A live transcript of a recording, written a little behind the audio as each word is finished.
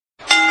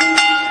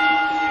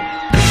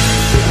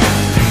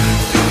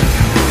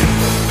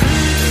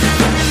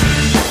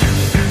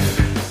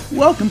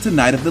Welcome to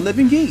Night of the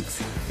Living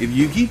Geeks. If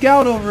you geek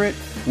out over it,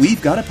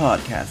 we've got a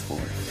podcast for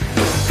it.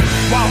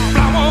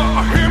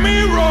 Wildflower, hear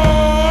me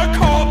roar,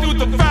 call through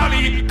the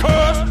valley,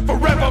 cursed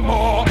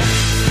forevermore.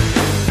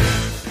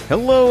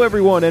 Hello,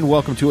 everyone, and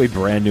welcome to a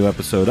brand new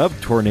episode of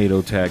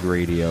Tornado Tag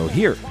Radio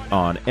here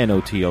on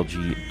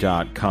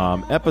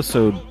NOTLG.com.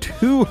 Episode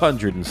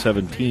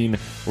 217. We're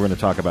going to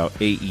talk about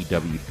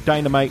AEW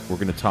Dynamite. We're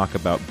going to talk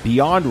about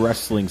Beyond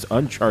Wrestling's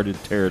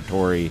Uncharted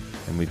Territory,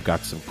 and we've got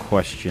some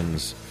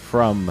questions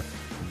from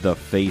the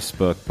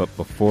Facebook. But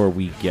before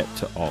we get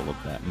to all of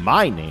that,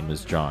 my name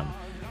is John,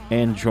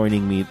 and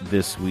joining me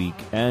this week,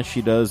 as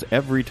she does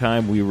every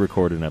time we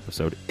record an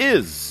episode,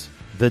 is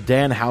the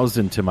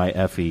Danhausen to my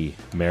Effie,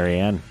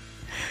 Marianne.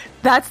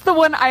 That's the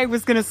one I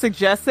was going to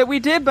suggest that we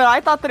did, but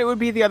I thought that it would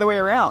be the other way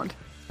around.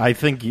 I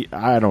think,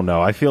 I don't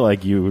know, I feel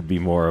like you would be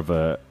more of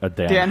a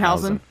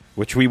Danhausen.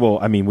 Which we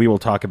will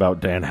talk about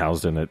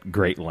Danhausen at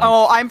great length.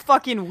 Oh, I'm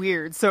fucking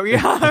weird, so yeah,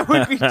 I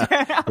would be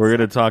Danhausen. We're going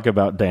to talk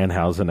about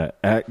Danhausen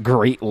at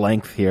great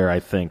length here,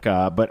 I think.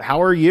 But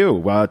how are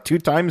you? 2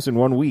 times in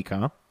 1 week,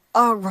 huh?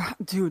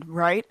 Dude,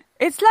 right?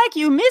 It's like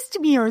you missed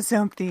me or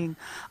something.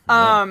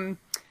 Yeah.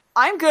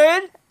 I'm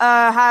good.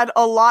 Had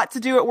a lot to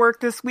do at work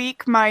this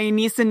week. My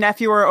niece and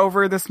nephew are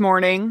over this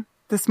morning.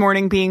 This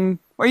morning being...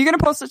 Are you going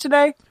to post it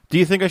today? Do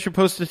you think I should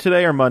post it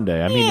today or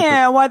Monday?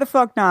 Why the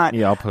fuck not?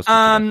 Yeah, I'll post it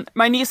today.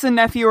 My niece and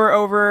nephew are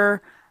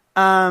over.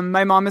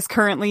 My mom has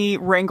currently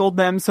wrangled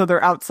them so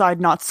they're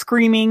outside not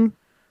screaming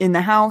in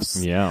the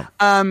house. Yeah.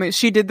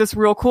 She did this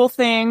real cool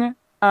thing,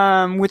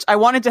 which I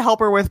wanted to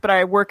help her with, but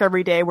I work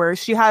every day, where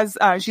she has...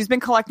 she's been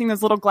collecting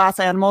those little glass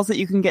animals that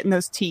you can get in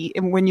those tea,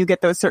 when you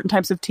get those certain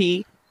types of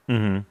tea.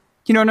 Mm-hmm.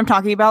 You know what I'm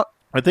talking about?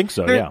 I think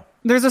so, yeah.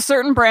 There's a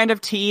certain brand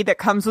of tea that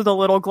comes with a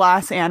little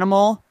glass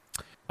animal.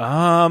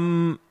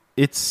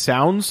 It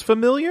sounds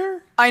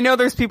familiar. I know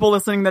there's people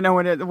listening that know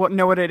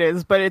what it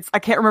is, but I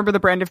can't remember the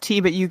brand of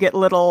tea, but you get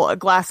little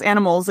glass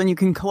animals and you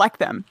can collect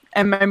them.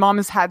 And my mom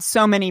has had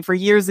so many for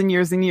years and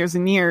years and years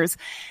and years,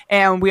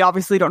 and we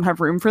obviously don't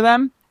have room for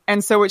them.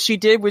 And so what she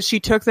did was she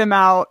took them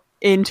out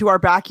into our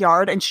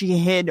backyard and she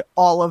hid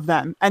all of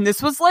them. And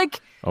this was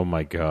like... Oh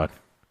my God.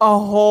 A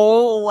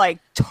whole like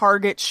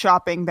Target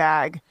shopping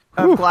bag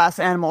of glass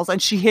animals, and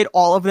she hid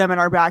all of them in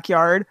our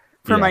backyard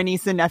for my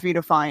niece and nephew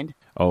to find.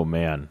 Oh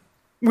man.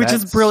 Which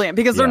is brilliant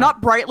because they're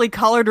not brightly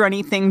colored or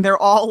anything. They're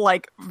all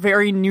like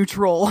very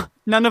neutral.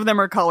 None of them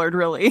are colored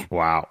really.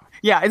 Wow.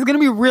 Yeah, it's going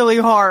to be really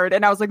hard.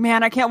 And I was like,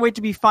 man, I can't wait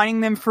to be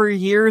finding them for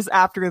years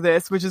after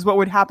this, which is what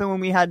would happen when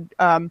we had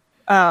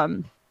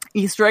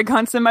Easter egg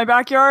hunts in my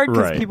backyard,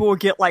 because people would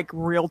get like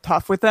real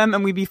tough with them,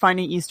 and we'd be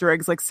finding Easter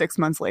eggs like 6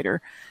 months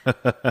later.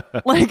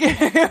 Like,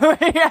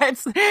 yeah,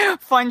 it's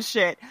fun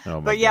shit.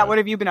 But yeah, God. What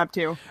have you been up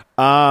to?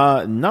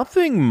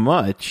 Nothing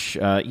much.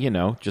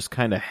 Just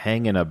kind of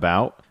hanging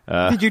about.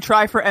 Did you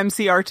try for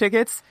MCR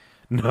tickets?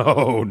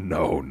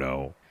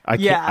 No. I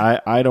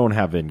can't, I don't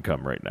have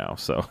income right now,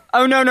 so.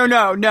 Oh, no.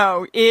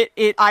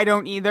 I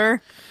don't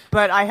either.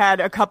 But I had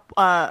a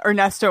couple,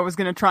 Ernesto was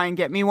going to try and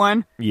get me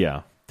one.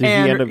 Yeah. Did he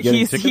end up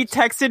getting tickets? He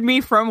texted me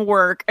from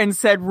work and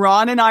said,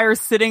 Ron and I are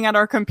sitting at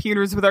our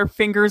computers with our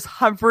fingers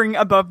hovering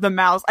above the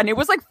mouse. And it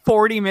was like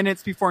 40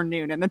 minutes before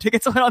noon, and the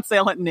tickets went on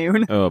sale at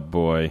noon. Oh,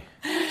 boy.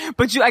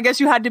 But I guess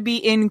you had to be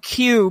in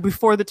queue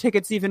before the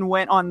tickets even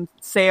went on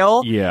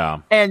sale.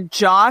 Yeah. And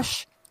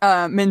Josh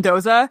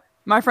Mendoza,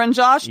 my friend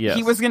Josh, yes.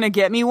 He was going to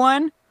get me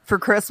one for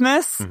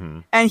Christmas.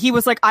 Mm-hmm. And he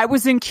was like, I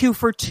was in queue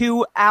for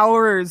 2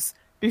 hours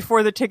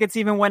before the tickets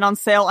even went on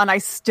sale, and I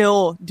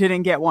still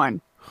didn't get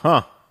one.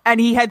 Huh. And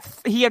he had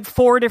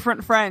 4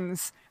 different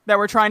friends that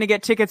were trying to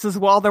get tickets as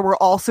well that were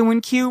also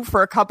in queue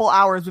for a couple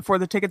hours before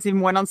the tickets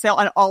even went on sale,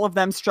 and all of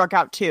them struck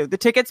out too. The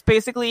tickets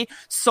basically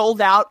sold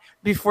out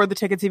before the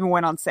tickets even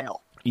went on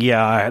sale.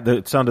 Yeah,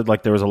 it sounded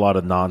like there was a lot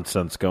of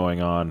nonsense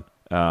going on.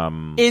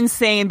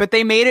 Insane, but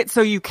they made it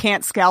so you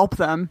can't scalp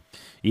them.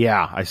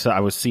 Yeah, I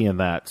was seeing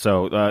that.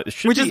 So it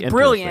should Which be is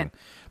brilliant.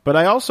 But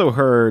I also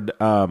heard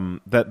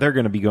that they're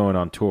going to be going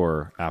on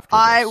tour after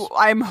this.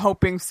 I'm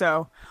hoping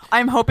so.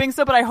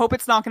 But I hope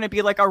it's not going to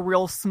be like a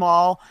real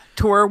small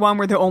tour one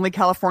where the only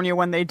California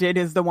one they did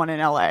is the one in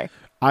LA.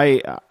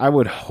 I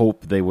would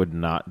hope they would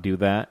not do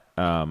that.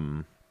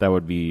 That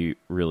would be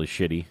really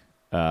shitty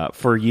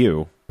for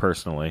you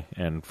personally,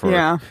 and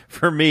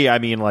for me. I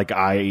mean, like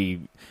I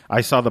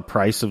saw the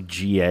price of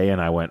GA and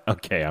I went,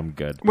 okay, I'm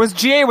good.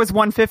 GA was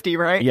 $150,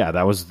 right? Yeah,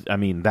 that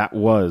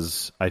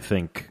was I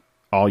think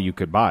all you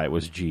could buy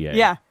was GA.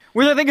 Yeah,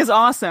 which I think is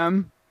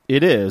awesome.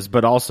 It is,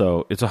 but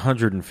also it's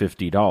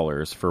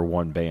 $150 for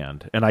one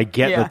band. And I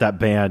get that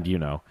band,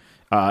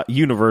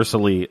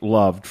 universally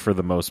loved for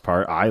the most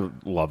part. I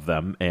love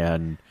them,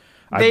 and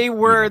they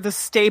were the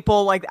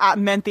staple, like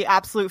meant the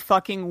absolute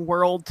fucking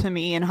world to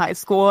me in high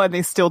school, and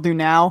they still do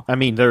now. I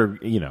mean, they're,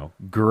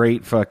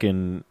 great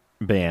fucking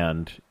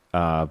band,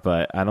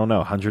 but I don't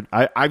know,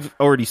 I've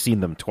already seen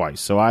them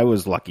twice, so I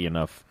was lucky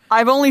enough.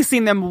 I've only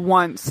seen them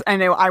once,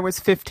 and I was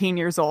 15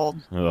 years old.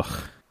 Ugh.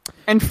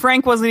 And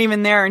Frank wasn't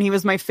even there, and he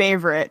was my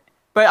favorite.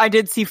 But I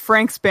did see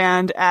Frank's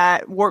band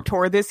at Warped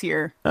Tour this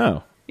year.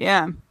 Oh.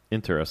 Yeah.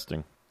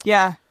 Interesting.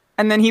 Yeah.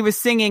 And then he was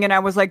singing, and I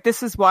was like,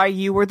 this is why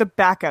you were the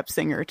backup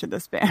singer to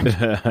this band.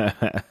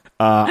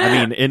 I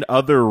mean, in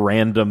other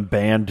random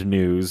band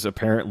news,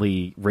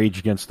 apparently Rage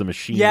Against the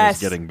Machine is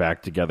getting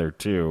back together,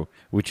 too,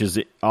 which is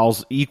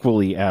also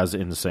equally as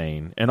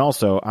insane. And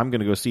also, I'm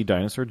going to go see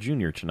Dinosaur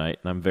Jr. tonight,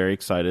 and I'm very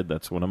excited.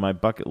 That's one of my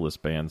bucket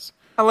list bands.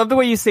 I love the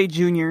way you say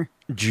Junior.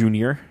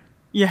 Junior?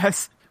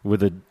 Yes.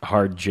 With a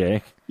hard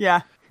J?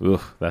 Yeah. Ugh,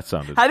 that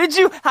sounded... How did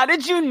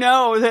you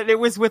know that it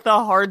was with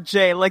a hard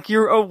J? Like,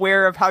 you're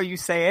aware of how you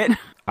say it?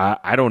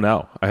 I don't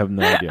know. I have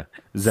no idea.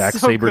 Zack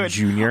Sabre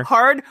Jr.?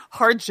 Hard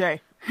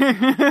J.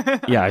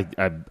 Yeah,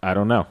 I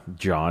don't know.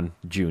 John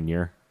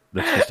Jr.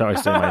 That's just how I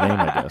say my name,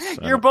 I guess.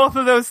 You're both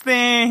of those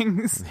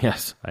things.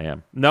 Yes, I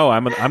am. No,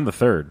 I'm the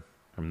third.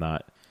 I'm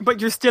not.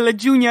 But you're still a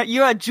junior.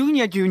 You're a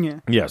junior.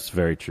 Yes,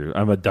 very true.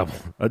 I'm a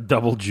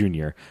double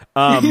junior.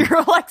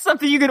 You're like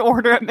something you could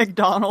order at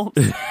McDonald's.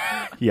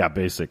 Yeah,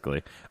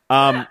 basically.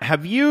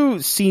 Have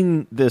you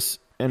seen this?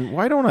 And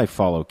why don't I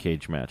follow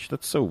Cage Match?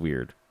 That's so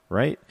weird,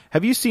 right?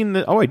 Have you seen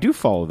the... Oh, I do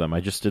follow them. I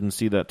just didn't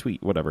see that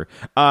tweet. Whatever.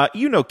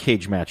 You know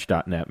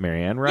cagematch.net,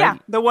 Marianne, right? Yeah,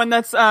 the one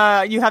that's...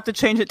 you have to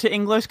change it to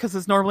English because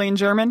it's normally in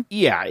German.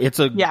 Yeah, it's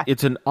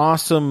an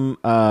awesome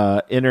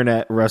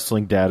internet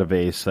wrestling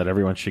database that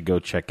everyone should go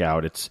check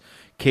out. It's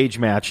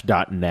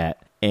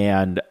cagematch.net.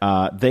 And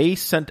they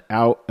sent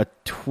out a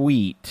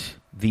tweet...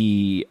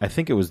 I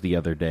think it was the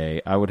other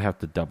day. I would have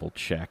to double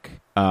check.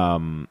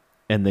 And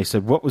they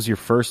said, what was your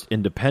first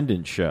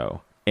independent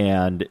show?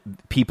 And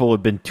people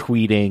have been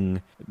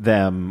tweeting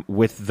them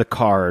with the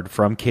card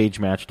from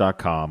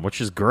cagematch.com, which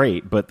is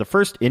great. But the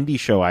first indie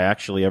show I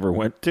actually ever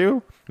went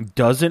to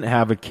doesn't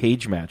have a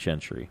cage match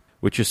entry,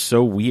 which is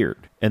so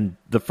weird. And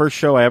the first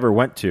show I ever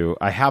went to,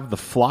 I have the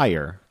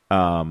flyer.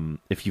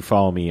 If you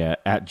follow me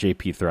at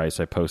JP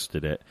Thrice, I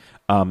posted it.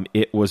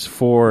 It was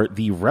for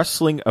the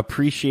Wrestling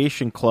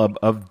Appreciation Club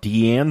of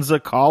De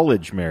Anza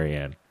College,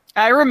 Marianne.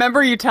 I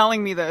remember you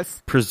telling me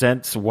this.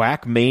 Presents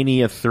Whack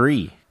Mania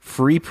 3.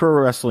 Free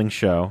pro wrestling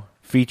show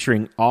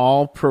featuring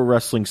all pro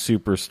wrestling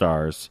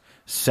superstars.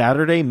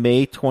 Saturday,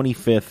 May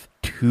 25th,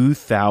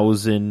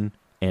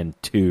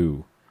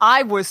 2002.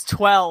 I was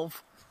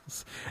 12.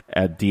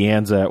 At De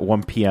Anza at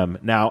 1 p.m.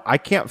 Now, I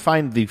can't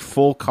find the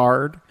full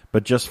card,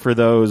 but just for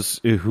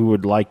those who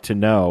would like to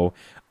know,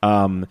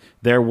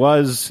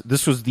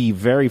 this was the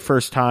very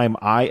first time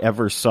I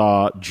ever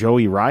saw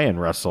Joey Ryan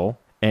wrestle.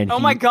 And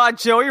my God,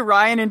 Joey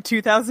Ryan in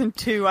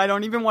 2002. I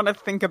don't even want to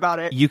think about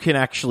it. You can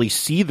actually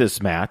see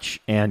this match,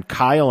 and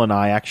Kyle and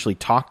I actually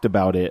talked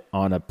about it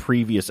on a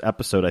previous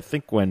episode. I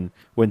think when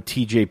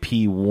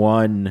TJP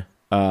won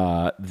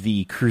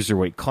the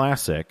Cruiserweight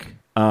Classic,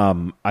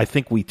 I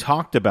think we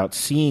talked about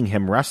seeing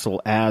him wrestle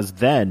as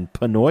then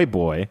Pinoy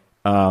Boy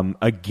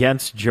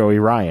against Joey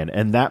Ryan.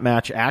 And that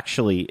match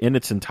actually, in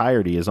its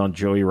entirety, is on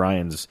Joey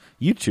Ryan's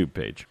YouTube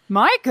page.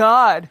 My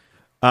God.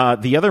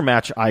 The other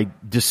match I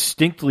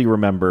distinctly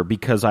remember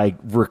because I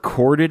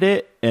recorded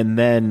it and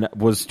then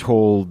was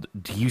told,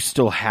 do you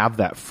still have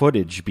that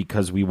footage?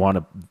 Because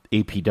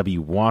APW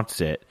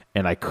wants it.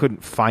 And I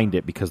couldn't find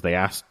it because they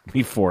asked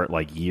me for it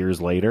like years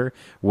later,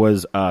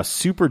 was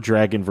Super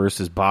Dragon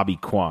versus Bobby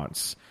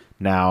Quance.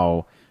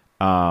 Now,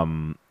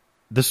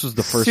 this was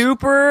the first...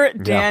 Super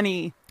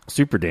Danny. Yeah.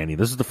 Super Danny.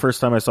 This is the first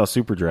time I saw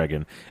Super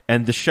Dragon.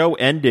 And the show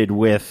ended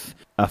with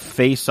a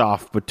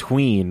face-off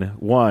between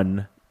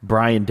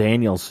Bryan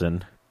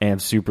Danielson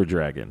and Super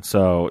Dragon.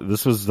 So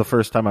this was the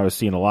first time I was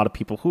seeing a lot of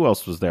people. Who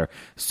else was there?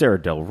 Sarah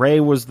Del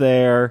Rey was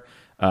there.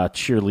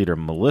 Cheerleader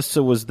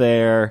Melissa was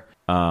there.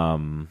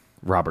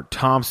 Robert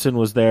Thompson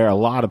was there. A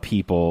lot of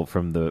people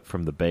from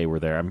the Bay were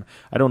there.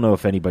 I don't know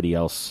if anybody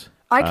else...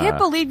 I can't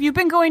believe you've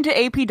been going to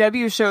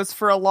APW shows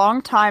for a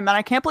long time, and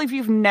I can't believe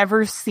you've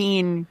never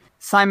seen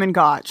Simon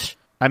Gotch.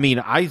 I mean,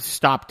 I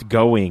stopped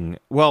going...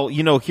 Well,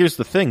 here's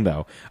the thing,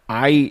 though.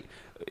 I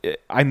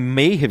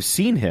may have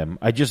seen him.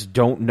 I just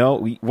don't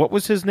know. What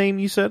was his name,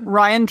 you said?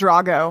 Ryan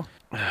Drago.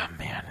 Oh,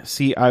 man.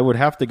 See, I would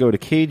have to go to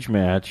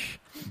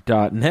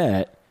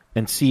cagematch.net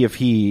and see if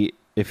he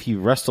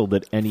wrestled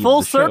at any Full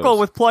of the shows. circle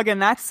with plugging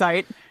that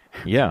site.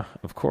 Yeah,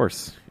 of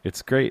course.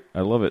 It's great.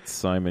 I love it.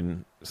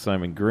 Simon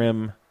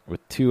Grimm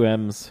with 2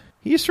 M's.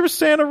 He's from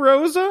Santa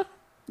Rosa?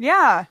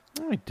 Yeah.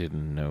 I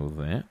didn't know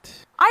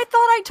that. I thought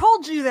I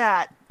told you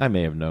that. I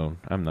may have known.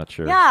 I'm not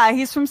sure. Yeah,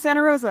 he's from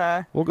Santa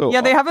Rosa. We'll go.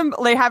 Yeah, they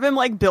have him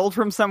like billed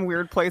from some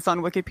weird place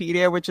on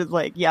Wikipedia, which is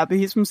like, yeah, but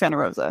he's from Santa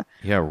Rosa.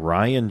 Yeah,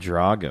 Ryan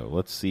Drago.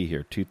 Let's see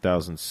here.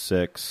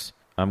 2006.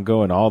 I'm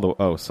going all the...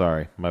 Oh,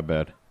 sorry. My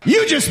bad.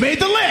 You just made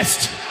the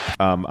list!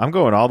 I'm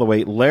going all the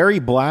way. Larry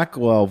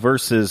Blackwell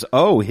versus...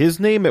 Oh, his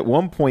name at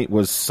one point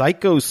was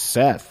Psycho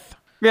Seth.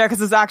 Yeah, because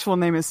his actual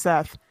name is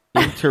Seth.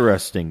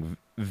 Interesting.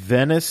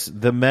 Venice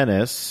the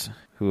Menace,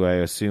 who I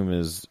assume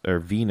is... Or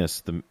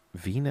Venus the...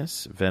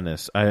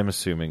 Venice? I am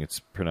assuming it's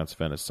pronounced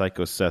Venice.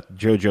 Psycho Seth.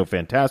 Jojo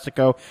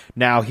Fantastico.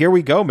 Now, here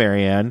we go,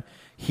 Marianne.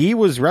 He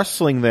was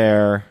wrestling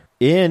there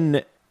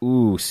in...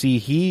 Ooh, see,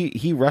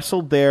 he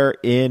wrestled there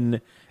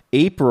in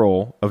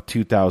April of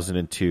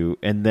 2002,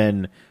 and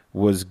then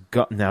was...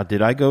 Now,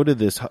 did I go to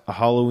this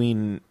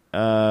Halloween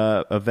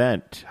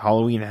event,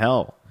 Halloween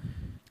Hell.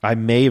 I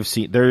may have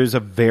seen. There is a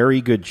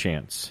very good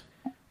chance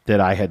that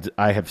I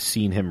have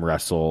seen him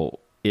wrestle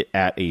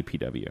at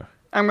APW.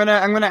 I'm gonna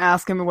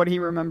ask him what he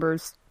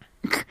remembers.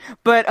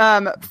 But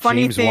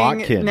funny James thing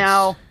Watkins.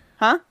 now,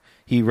 huh?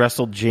 He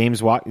wrestled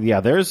James Watkins.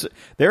 Yeah, there's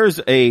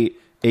a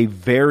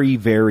very,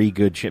 very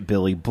good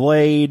Billy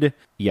Blade.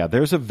 Yeah,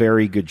 there's a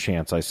very good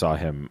chance I saw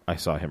him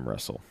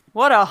wrestle.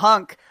 What a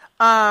hunk.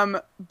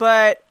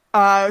 But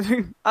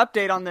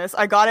update on this.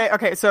 I got it.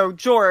 Okay, so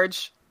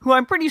George, who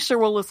I'm pretty sure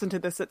will listen to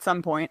this at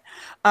some point.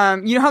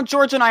 You know how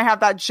George and I have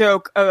that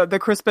joke, the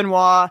Chris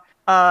Benoit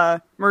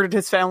murdered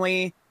his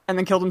family and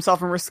then killed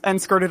himself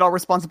and skirted all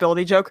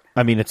responsibility joke?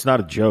 I mean, it's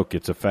not a joke,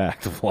 it's a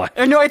fact of life.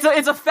 No, it's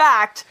a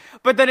fact,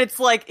 but then it's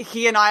like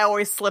he and I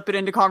always slip it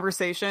into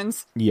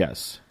conversations.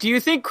 Yes. Do you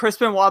think Chris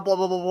Benoit, blah,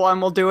 blah, blah, blah,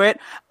 and we'll do it?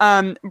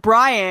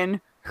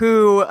 Brian,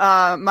 who,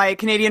 my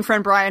Canadian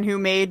friend Brian, who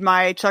made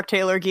my Chuck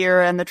Taylor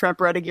gear and the Trent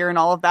Beretta gear and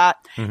all of that,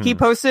 he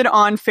posted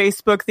on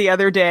Facebook the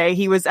other day,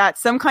 he was at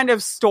some kind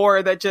of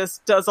store that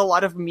just does a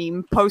lot of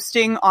meme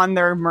posting on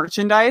their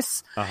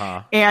merchandise,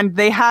 and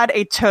they had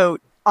a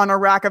tote on a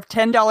rack of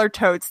 $10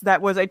 totes that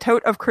was a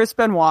tote of Chris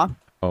Benoit.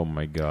 Oh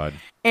my God.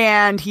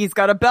 And he's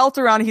got a belt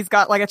around, he's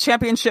got like a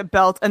championship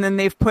belt, and then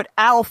they've put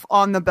Alf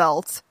on the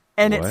belt,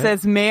 and What? it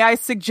says, "May I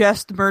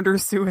suggest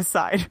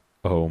murder-suicide?"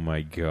 Oh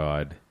my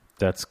God.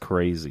 That's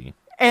crazy.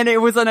 And it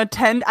was an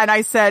and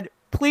I said,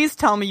 "Please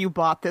tell me you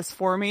bought this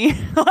for me."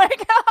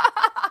 Like,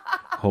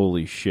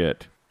 Holy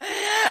shit.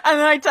 and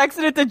then I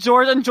texted it to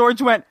George, and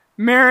George went,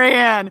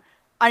 "Marianne,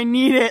 I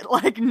need it,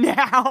 like,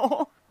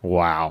 now."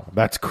 Wow.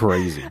 That's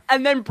crazy.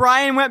 And then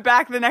Brian went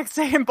back the next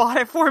day and bought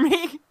it for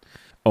me.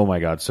 Oh my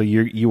God. So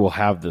you will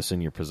have this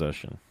in your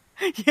possession.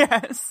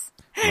 Yes.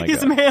 My He's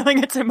God. mailing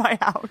it to my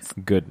house.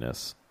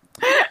 Goodness.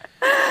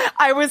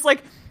 I was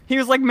like, he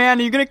was like, "Man,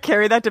 are you going to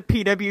carry that to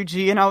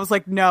PWG?" And I was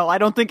like, "No, I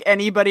don't think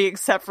anybody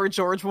except for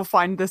George will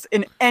find this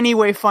in any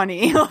way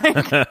funny."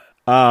 Like,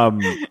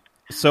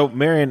 So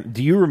Marianne,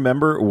 do you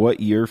remember what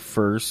your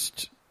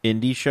first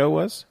indie show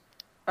was?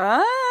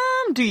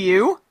 do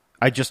you?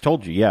 I just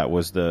told you. Yeah, it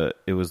was the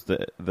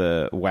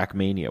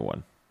Whackmania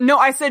one. No,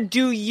 I said,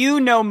 do you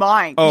know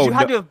mine? 'Cause you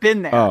had to have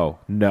been there. Oh,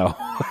 no.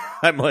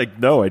 I'm like,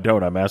 no, I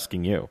don't. I'm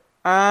asking you.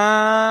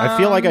 I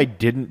feel like I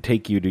didn't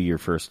take you to your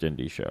first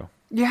indie show.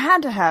 You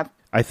had to have.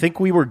 I think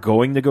we were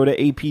going to go to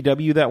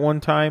APW that one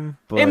time,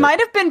 but It might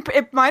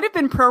have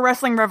been Pro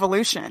Wrestling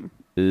Revolution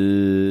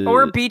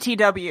or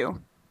BTW.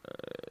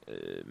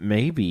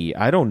 maybe.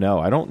 I don't know.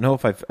 I don't know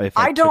if I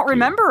I don't took you.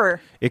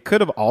 remember. It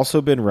could have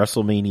also been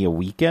WrestleMania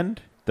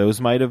weekend. Those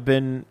might have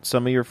been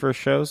some of your first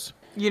shows.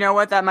 You know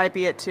what? That might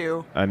be it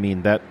too. I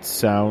mean, that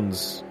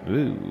sounds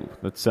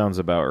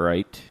about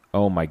right.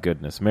 Oh my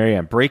goodness.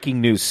 Marianne, breaking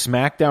news.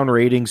 SmackDown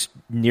ratings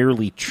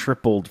nearly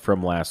tripled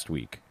from last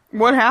week.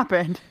 What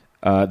happened?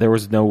 There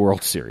was no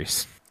World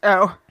Series.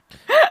 Oh,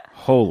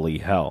 Holy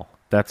hell.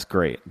 That's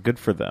great. Good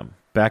for them.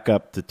 Back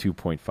up to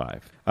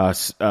 2.5.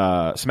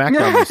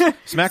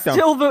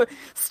 SmackDown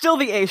still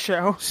the A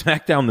show.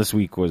 SmackDown this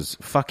week was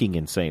fucking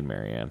insane,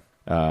 Marianne.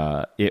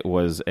 It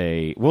was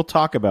we'll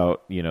talk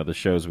about, the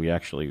shows we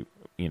actually,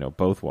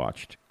 both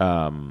watched,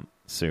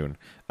 soon.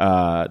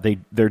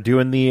 They're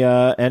doing the,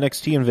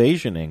 NXT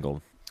Invasion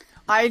angle.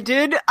 I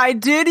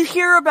did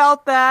hear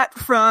about that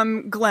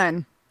from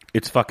Glenn.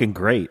 It's fucking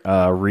great.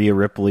 Rhea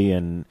Ripley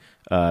and,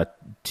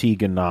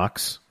 Tegan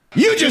Knox.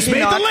 You just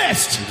made Knox. the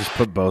list! Just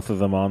put both of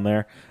them on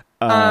there.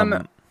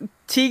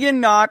 Tegan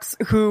Knox,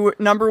 who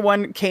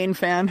 #1 Kane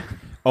fan.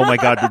 Oh my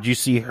God, did you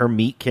see her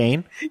meet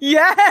Kane?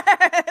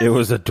 Yes! It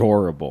was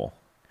adorable.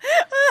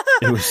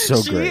 It was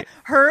so great.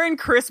 Her and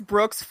Chris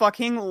Brooks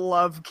fucking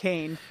love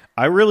Kane.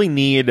 I really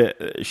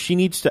she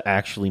needs to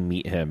actually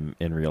meet him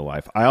in real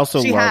life. I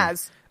also She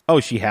has. Oh,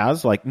 she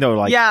has? Face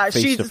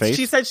to face?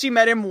 She said she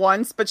met him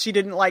once, but she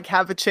didn't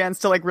have a chance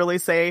to really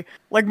say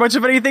much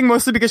of anything,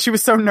 mostly because she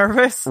was so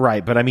nervous.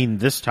 Right, but I mean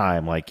this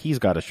time, he's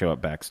got to show up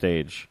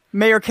backstage.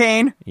 Mayor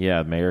Kane.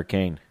 Yeah, Mayor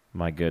Kane.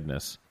 My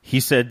goodness. He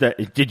said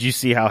that, did you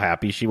see how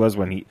happy she was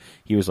when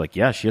he was like,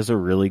 yeah, she has a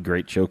really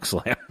great choke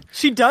slam.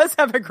 She does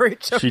have a great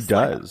choke She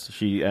slam. does.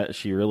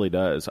 She really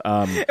does.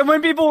 And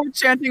when people were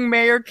chanting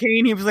Mayor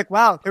Kane, he was like,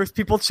 wow, there's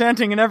people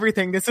chanting and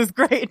everything. This is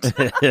great.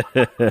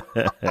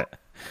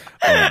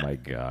 Oh my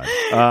God.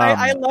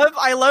 I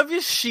love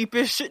his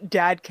sheepish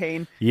Dad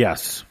Kane.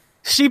 Yes.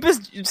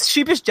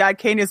 Sheepish Dad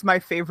Kane is my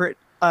favorite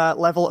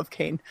level of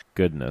Kane.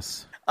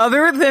 Goodness.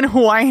 Other than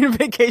Hawaiian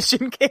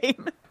Vacation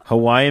Kane.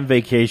 Hawaiian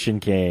Vacation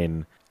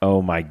Kane.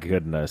 Oh my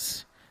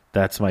goodness.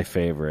 That's my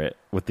favorite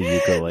with the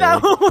ukulele.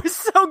 That one was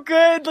so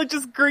good.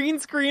 Just green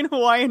screen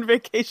Hawaiian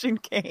Vacation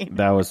Kane.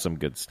 That was some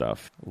good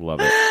stuff. Love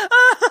it.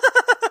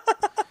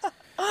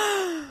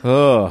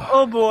 Oh.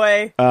 Oh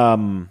boy.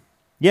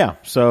 Yeah,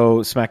 so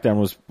SmackDown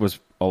was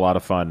a lot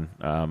of fun.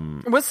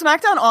 Was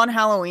SmackDown on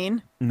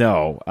Halloween?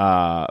 No,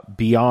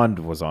 Beyond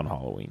was on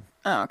Halloween.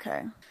 Oh,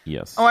 okay.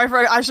 Yes. Oh, I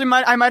forgot.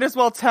 I might as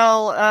well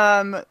tell.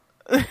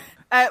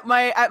 At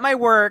my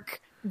work,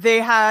 they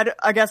had,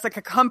 I guess, like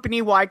a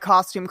company-wide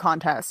costume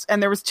contest.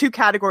 And there was 2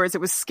 categories.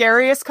 It was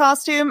scariest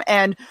costume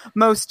and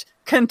most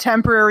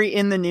contemporary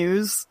in the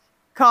news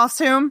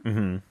costume.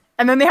 Mm-hmm.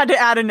 And then they had to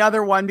add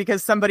another one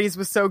because somebody's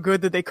was so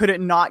good that they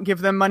couldn't not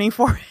give them money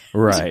for it.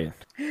 Right.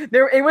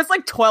 It was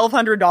like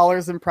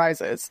 $1,200 in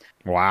prizes.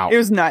 Wow. It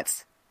was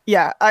nuts.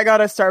 Yeah, I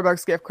got a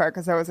Starbucks gift card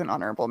because I was an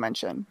honorable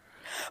mention.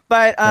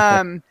 But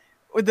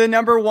the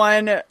number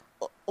one,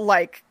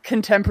 like,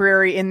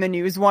 contemporary in the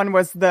news one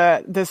was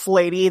this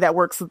lady that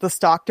works at the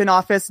Stockton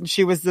office, and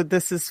she was the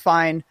This Is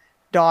Fine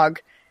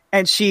dog.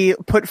 And she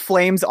put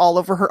flames all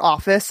over her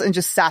office and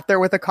just sat there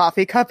with a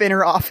coffee cup in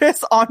her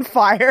office on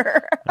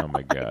fire. Oh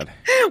my God.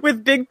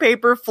 With big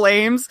paper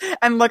flames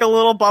and like a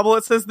little bubble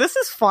that says, "This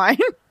is fine"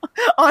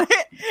 on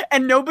it.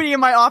 And nobody in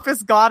my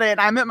office got it.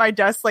 I'm at my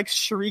desk like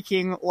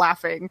shrieking,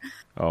 laughing.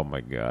 Oh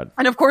my God.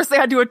 And of course they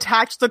had to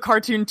attach the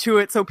cartoon to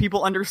it so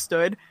people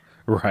understood.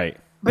 Right.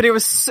 But it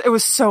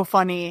was so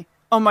funny.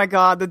 Oh my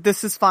God, the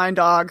This Is Fine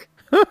dog.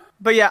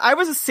 But yeah, I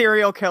was a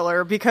serial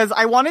killer because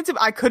I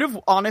could have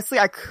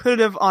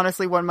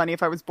honestly won money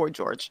if I was Boy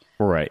George.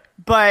 Right.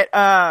 But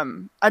I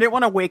didn't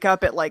want to wake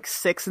up at like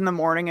 6 a.m.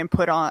 and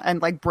put on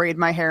and like braid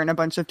my hair in a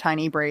bunch of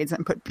tiny braids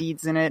and put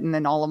beads in it and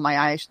then all of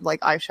my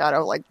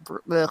eyeshadow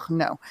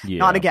no, yeah.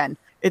 Not again.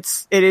 It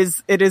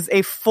is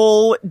a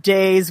full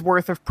day's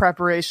worth of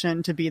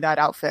preparation to be that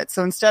outfit.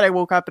 So instead I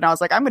woke up and I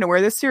was like, I'm going to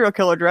wear this serial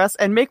killer dress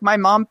and make my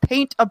mom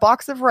paint a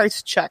box of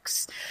rice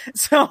checks.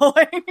 So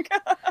like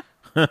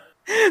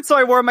so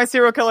I wore my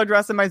serial killer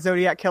dress and my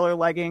Zodiac killer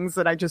leggings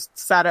and I just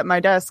sat at my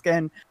desk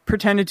and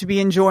pretended to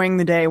be enjoying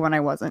the day when I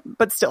wasn't.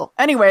 But still.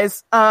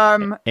 Anyways,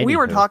 we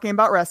were talking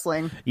about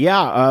wrestling.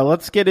 Yeah,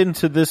 let's get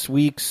into this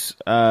week's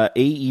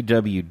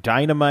AEW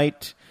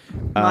Dynamite.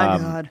 My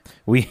God.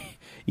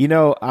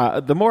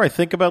 The more I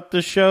think about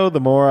this show, the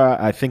more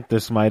I think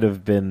this might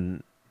have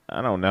been,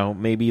 I don't know,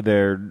 maybe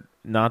they're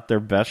not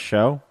their best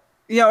show.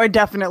 It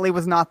definitely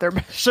was not their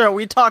best show.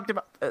 We talked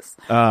about this.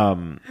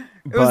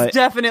 It was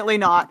definitely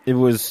not. It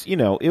was,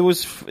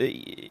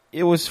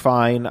 it was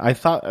fine. I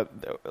thought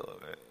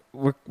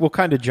we'll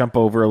kind of jump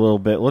over a little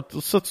bit.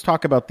 Let's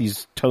talk about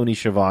these Tony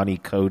Schiavone,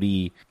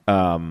 Cody.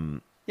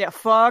 Yeah,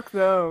 fuck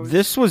those.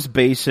 This was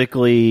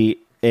basically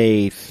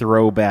a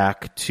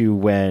throwback to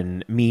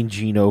when Mean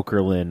Gene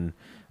Okerlund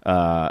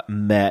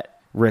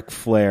met Ric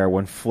Flair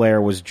when Flair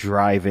was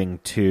driving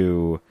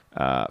to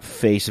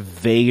face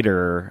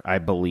Vader, I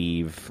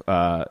believe,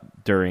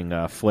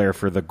 during Flair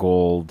for the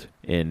Gold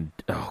in,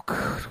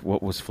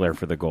 what was Flair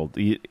for the Gold?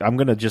 I'm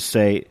going to just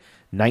say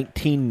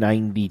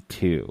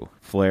 1992.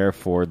 Flair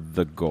for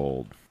the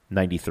Gold.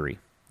 93.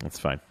 That's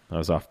fine. I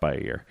was off by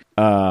a year.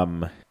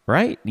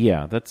 Right?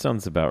 Yeah, that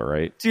sounds about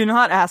right. Do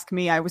not ask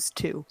me. I was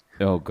 2.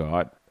 Oh,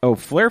 God. Oh,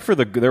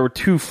 there were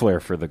 2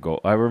 Flair for the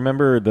Gold. I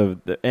remember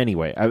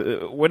anyway,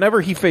 whenever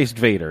he faced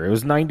Vader, it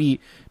was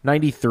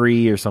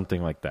 93 or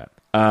something like that.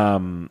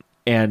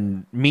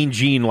 And Mean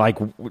Gene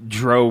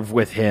drove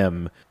with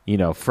him,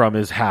 from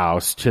his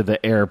house to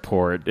the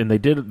airport, and they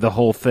did the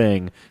whole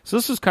thing. So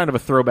this was kind of a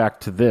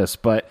throwback to this,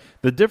 but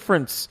the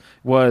difference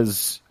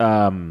was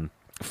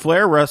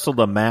Flair wrestled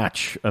a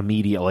match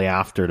immediately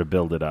after to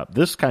build it up.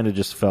 This kind of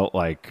just felt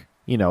like,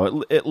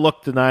 it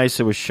looked nice,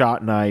 it was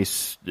shot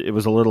nice, it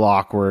was a little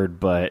awkward,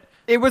 but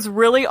it was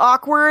really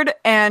awkward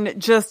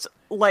and just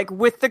like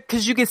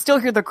because you could still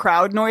hear the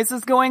crowd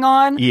noises going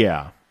on.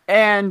 Yeah.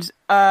 And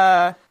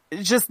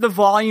just the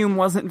volume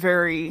wasn't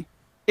very.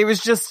 It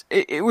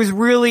was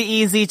really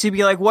easy to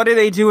be like, what are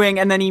they doing?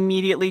 And then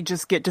immediately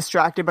just get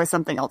distracted by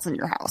something else in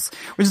your house,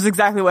 which is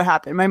exactly what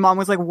happened. My mom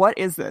was like, what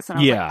is this? And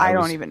I was like, I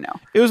don't even know.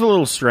 It was a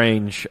little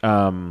strange,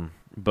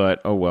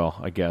 but oh well,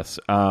 I guess.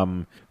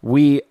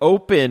 We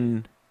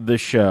open the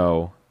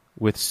show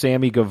with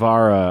Sammy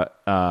Guevara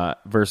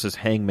versus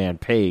Hangman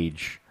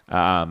Page.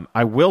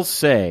 I will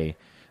say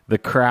the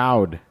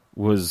crowd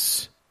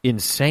was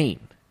insane.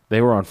 They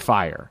were on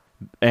fire.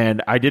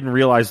 And I didn't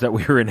realize that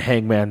we were in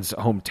Hangman's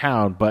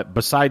hometown. But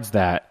besides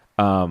that,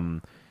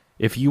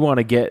 if you want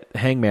to get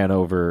Hangman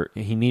over,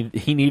 he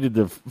needed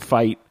to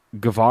fight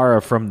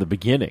Guevara from the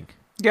beginning.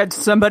 Yeah,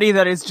 somebody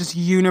that is just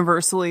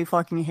universally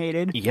fucking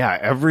hated. Yeah,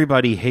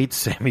 everybody hates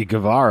Sammy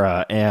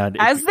Guevara. And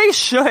as they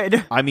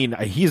should. I mean,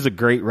 he's a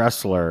great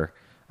wrestler.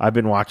 I've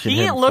been watching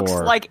him. He looks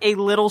like a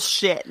little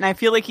shit. And I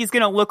feel like he's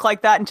going to look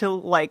like that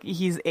until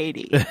he's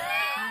 80.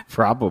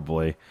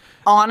 Probably.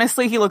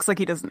 Honestly, he looks like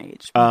he doesn't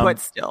age, but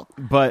still.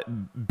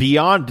 But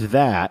beyond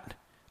that,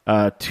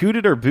 toot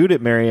it or boot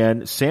it,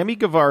 Marianne, Sammy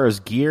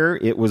Guevara's gear,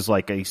 it was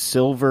like a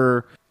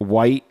silver,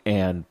 white,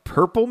 and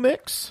purple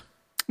mix.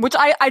 Which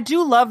I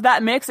do love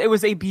that mix. It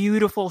was a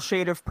beautiful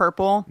shade of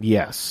purple.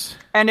 Yes.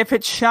 And if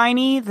it's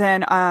shiny,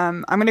 then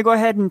I'm going to go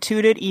ahead and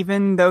toot it,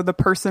 even though the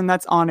person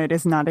that's on it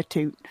is not a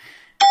toot.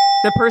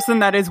 The person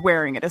that is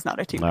wearing it is not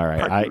a toot. All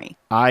right.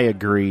 I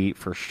agree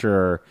for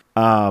sure.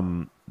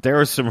 There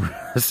was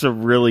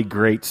some really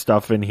great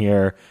stuff in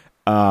here.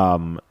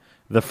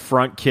 The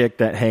front kick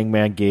that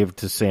Hangman gave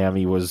to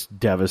Sammy was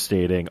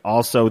devastating.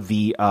 Also,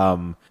 the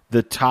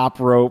top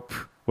rope,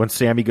 when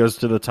Sammy goes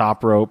to the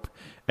top rope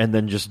and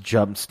then just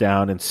jumps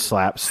down and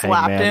slapped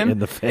Hangman him in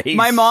the face.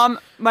 My mom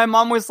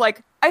was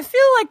like, I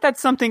feel like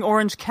that's something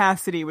Orange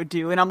Cassidy would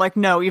do, and I'm like,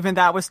 no, even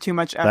that was too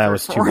much effort. That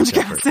was for too Orange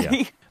much effort. Cassidy.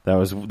 Yeah.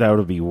 That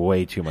would be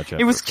way too much effort.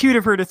 It was cute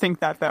of her to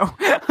think that, though.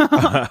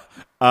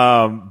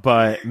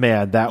 But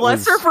man, that Bless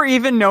was her for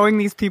even knowing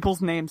these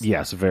people's names.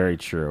 Yes, very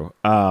true.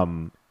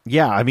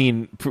 Yeah, I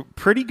mean,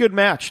 pretty good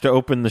match to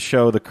open the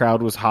show. The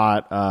crowd was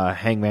hot.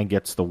 Hangman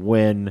gets the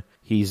win.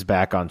 He's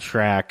back on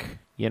track.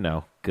 You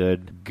know,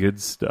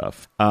 good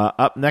stuff.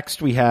 Up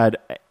next we had,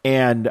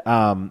 and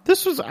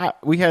this was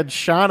we had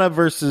Shana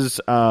versus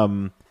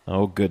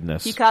oh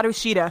goodness, Hikaru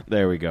Shida.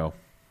 There we go.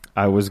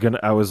 I was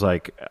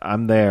like,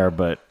 I'm there,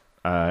 but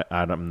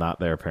I'm not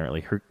there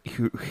apparently.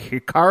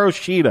 Hikaru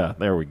Shida.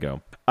 There we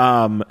go.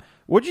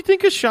 What'd you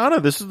think of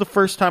Shana? This is the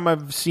first time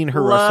I've seen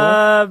her wrestle.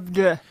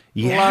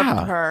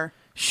 Loved her.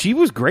 She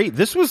was great.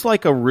 This was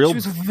like she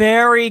was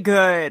very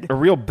good. A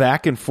real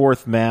back and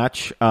forth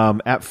match.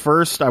 At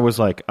first I was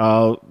like,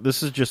 oh,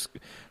 this is just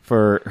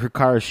for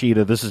Hikaru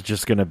Shida. This is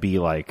just going to be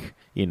like,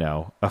 you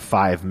know, a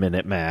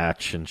 5-minute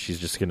match, and she's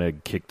just going to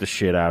kick the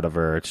shit out of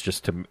her. It's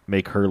just to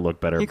make her look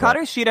better.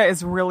 Hikaru Shida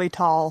is really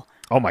tall.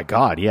 Oh my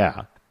God.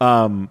 Yeah.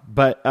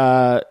 But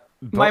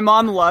my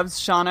mom loves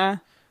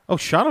Shana. Oh,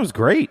 Shana was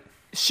great.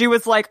 She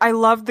was like, I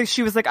love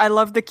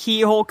the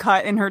keyhole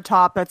cut in her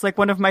top. That's like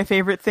one of my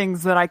favorite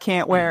things that I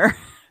can't wear.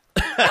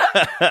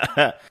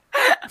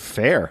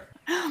 Fair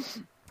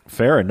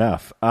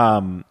enough.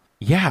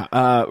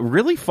 Yeah,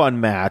 really fun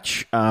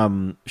match.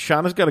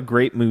 Shauna's got a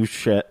great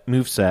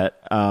moveset.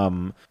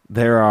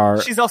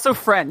 She's also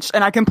French,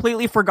 and I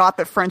completely forgot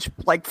that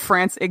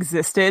France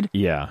existed.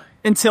 Yeah.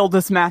 Until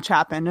this match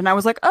happened, and I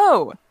was like,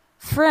 oh,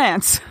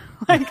 France.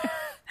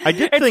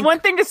 It's one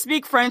thing to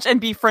speak French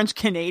and be French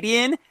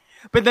Canadian,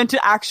 but then to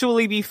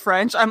actually be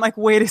French, I'm like,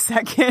 wait a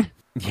second.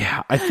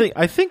 Yeah, I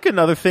think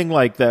another thing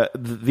like that,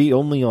 the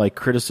only like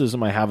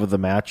criticism I have of the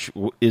match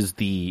is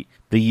the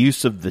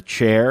use of the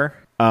chair,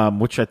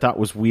 which I thought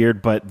was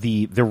weird, but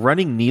the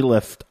running knee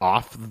lift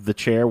off the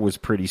chair was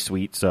pretty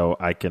sweet, so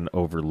I can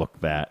overlook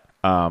that.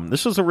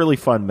 This was a really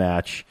fun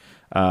match.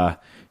 Hikaru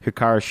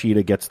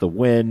Shida gets the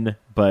win,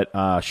 but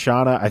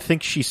Shana, I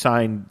think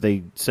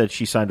they said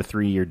she signed a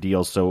 3-year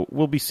deal, so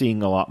we'll be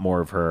seeing a lot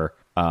more of her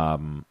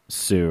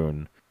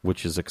soon,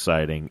 which is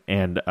exciting.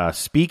 And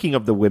speaking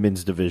of the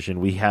women's division,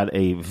 we had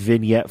a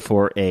vignette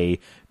for a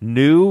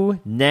new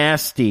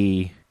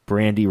nasty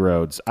Brandy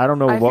Rhodes. I don't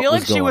know what was going on. I feel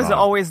like she was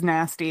always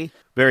nasty.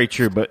 Very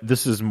true, but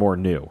this is more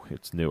new.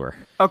 It's newer.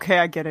 Okay,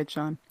 I get it,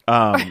 John.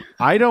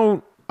 I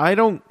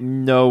don't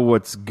know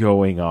what's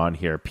going on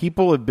here.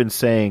 People have been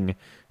saying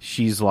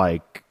she's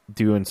like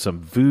doing some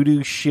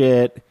voodoo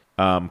shit.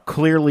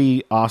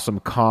 Clearly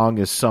Awesome Kong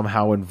is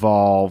somehow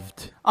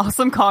involved.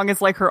 Awesome Kong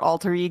is like her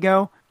alter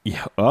ego.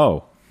 Yeah.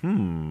 Oh.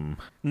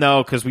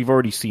 No, because we've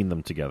already seen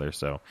them together,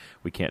 so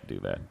we can't do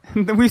that.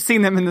 We've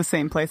seen them in the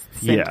same place at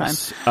the same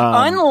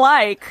time.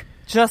 Unlike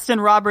Justin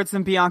Roberts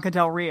and Bianca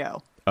Del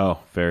Rio. Oh,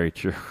 very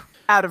true.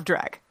 Out of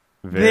drag.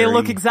 They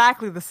look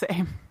exactly the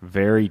same.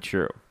 Very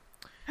true.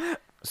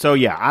 So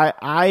yeah,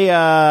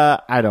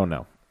 I don't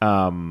know.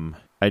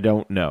 I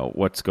don't know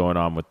what's going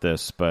on with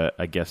this, but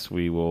I guess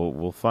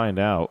we'll find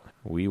out.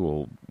 We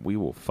will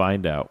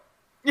find out.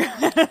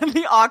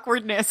 The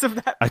awkwardness of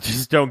that. I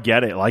just don't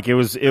get it. Like it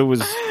was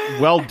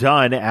well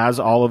done as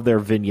all of their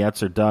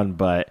vignettes are done,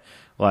 but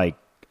like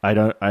I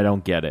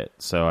don't get it.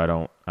 So I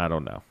don't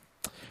know.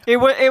 It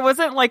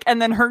wasn't like,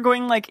 and then her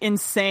going like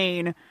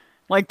insane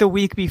like the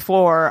week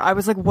before. I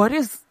was like, what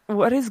is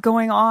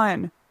going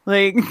on?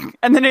 Like,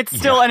 and then it's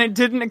still, and it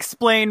didn't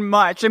explain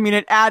much. I mean,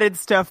 it added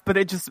stuff, but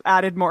it just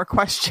added more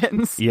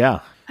questions.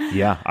 Yeah.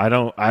 I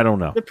don't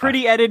know. The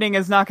pretty editing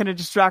is not going to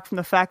distract from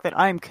the fact that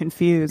I'm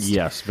confused.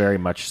 Yes, very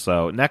much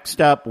so.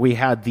 Next up, we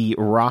had the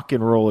Rock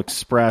and Roll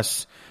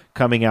Express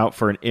coming out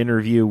for an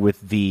interview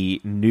with the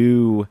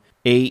new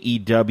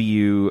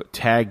AEW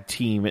Tag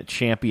Team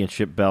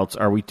Championship belts.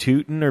 Are we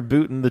tooting or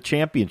booting the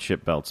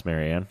championship belts,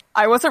 Marianne?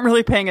 I wasn't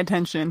really paying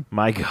attention.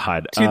 My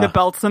God. To the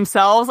belts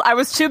themselves. I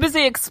was too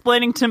busy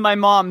explaining to my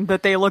mom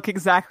that they look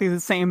exactly the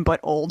same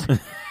but old.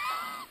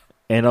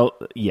 And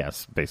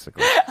yes,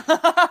 basically.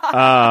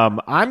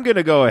 I'm going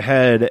to go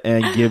ahead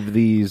and give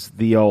these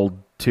the old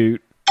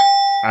toot.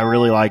 I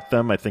really like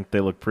them. I think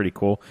they look pretty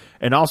cool.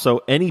 And also,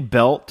 any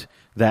belt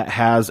that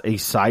has a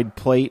side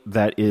plate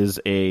that is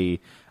a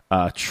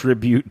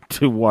tribute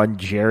to one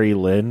Jerry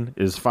Lynn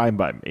is fine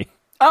by me.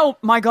 Oh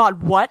my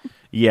God! What?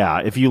 Yeah,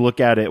 if you look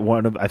at it,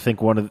 I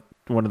think one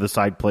of the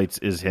side plates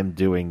is him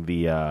doing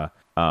the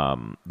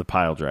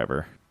pile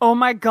driver. Oh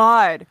my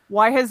God!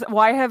 Why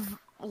have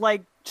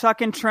like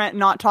Chuck and Trent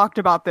not talked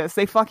about this?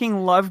 They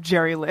fucking love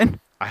Jerry Lynn.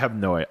 I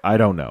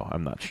don't know.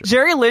 I'm not sure.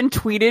 Jerry Lynn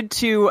tweeted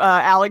to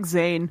Alex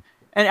Zane,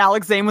 and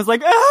Alex Zane was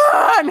like,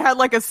 "Ah!" and had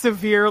like a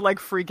severe like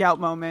freak out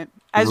moment.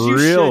 As you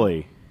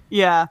really? Should.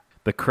 Yeah.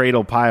 The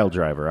cradle pile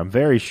driver. I'm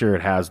very sure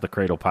it has the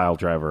cradle pile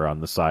driver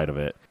on the side of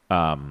it.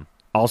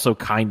 Also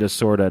kind of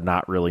sort of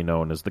not really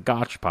known as the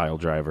Gotch pile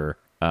driver.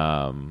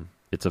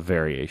 It's a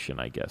variation,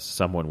 I guess.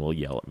 Someone will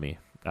yell at me.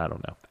 I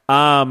don't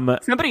know.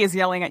 Somebody is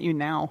yelling at you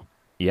now.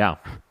 Yeah.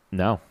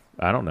 No,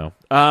 I don't know.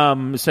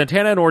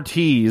 Santana and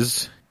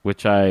Ortiz,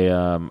 which I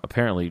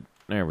apparently...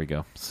 There we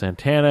go.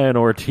 Santana and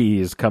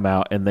Ortiz come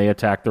out and they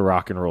attack the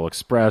Rock and Roll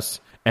Express.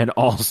 And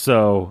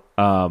also,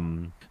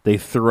 they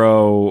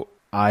throw,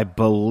 I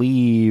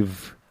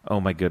believe... Oh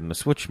my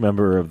goodness, which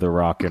member of the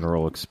Rock and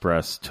Roll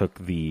Express took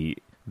the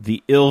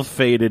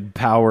ill-fated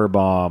power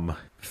bomb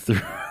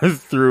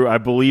through, I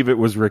believe it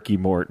was Ricky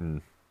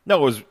Morton.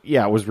 No, it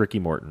was Ricky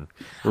Morton.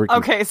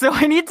 Okay, so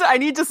I need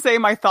to say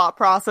my thought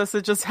process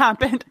that just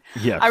happened.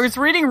 Yes. I was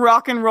reading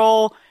Rock and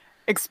Roll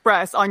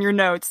Express on your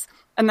notes,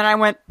 and then I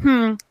went,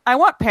 I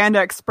want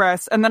Panda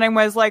Express, and then I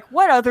was like,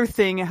 what other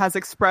thing has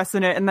Express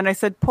in it? And then I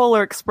said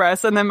Polar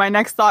Express, and then my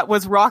next thought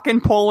was Rock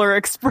and Polar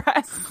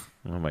Express.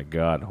 Oh my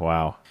God,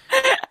 wow.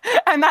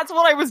 And that's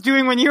what I was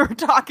doing when you were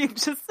talking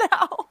just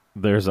now.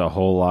 There's a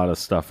whole lot of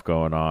stuff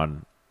going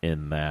on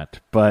in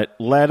that. But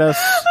let's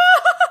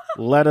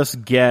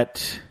just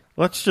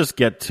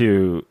get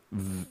to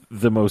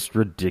the most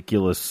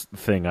ridiculous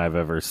thing I've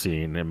ever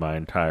seen in my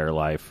entire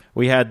life.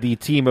 We had the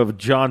team of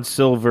John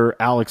Silver,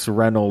 Alex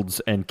Reynolds,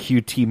 and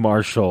QT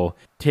Marshall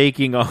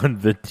taking on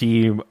the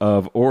team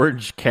of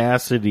Orange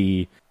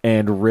Cassidy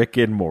and Rick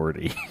and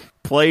Morty,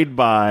 played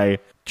by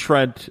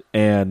Trent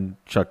and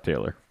Chuck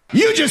Taylor.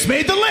 You just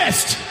made the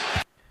list!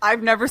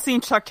 I've never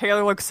seen Chuck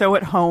Taylor look so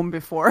at home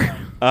before.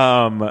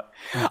 I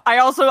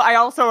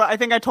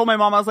think I told my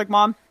mom, I was like,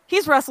 Mom,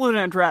 he's wrestled in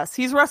a dress.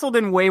 He's wrestled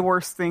in way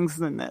worse things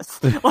than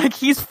this. Like,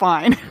 he's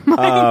fine.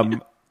 I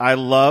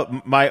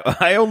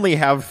only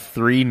have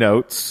 3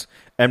 notes,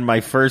 and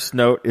my first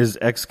note is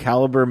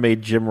Excalibur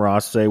made Jim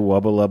Ross say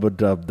wubba lubba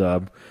dub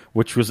dub,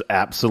 which was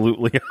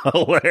absolutely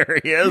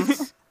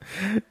hilarious.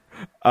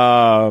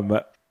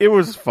 It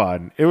was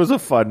fun. It was a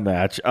fun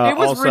match. It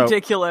was also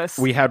ridiculous.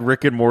 We had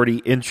Rick and Morty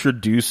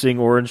introducing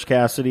Orange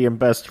Cassidy and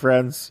Best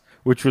Friends,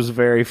 which was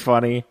very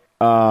funny.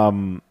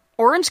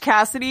 Orange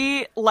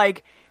Cassidy,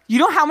 like, you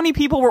know how many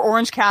people were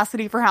Orange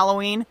Cassidy for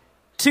Halloween?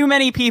 Too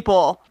many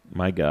people.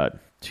 My God,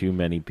 too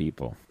many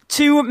people.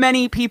 Too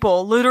many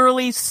people.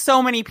 Literally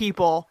so many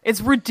people.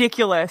 It's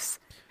ridiculous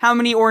how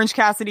many Orange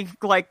Cassidy,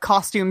 like,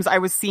 costumes I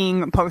was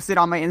seeing posted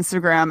on my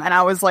Instagram. And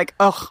I was like,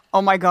 ugh,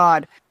 oh my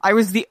God. I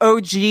was the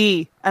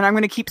OG. And I'm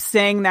going to keep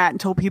saying that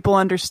until people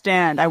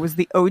understand. I was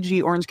the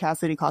OG Orange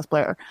Cassidy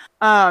cosplayer.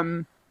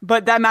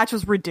 But that match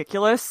was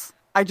ridiculous.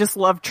 I just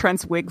love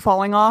Trent's wig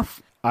falling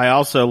off. I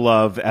also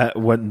love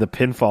when the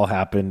pinfall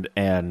happened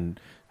and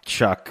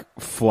Chuck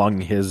flung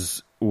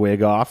his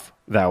wig off.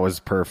 That was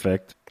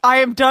perfect. I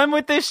am done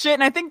with this shit.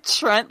 And I think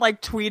Trent,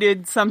 like,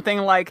 tweeted something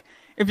like,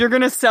 if you're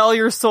going to sell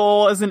your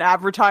soul as an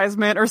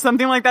advertisement or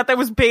something like that, that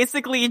was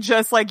basically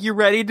just like, you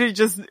ready to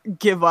just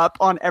give up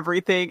on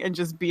everything and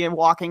just be a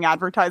walking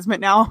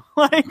advertisement now?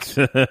 Like,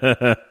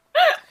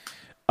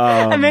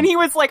 and then he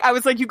was like, I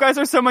was like, you guys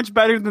are so much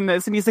better than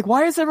this. And he's like,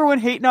 why is everyone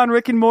hating on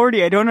Rick and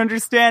Morty? I don't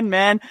understand,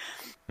 man.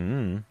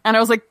 And I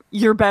was like,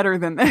 you're better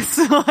than this.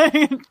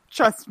 Like,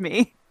 trust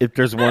me. If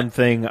there's one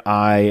thing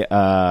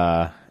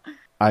I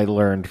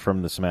learned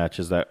from this match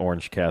is that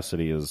Orange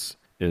Cassidy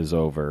is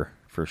over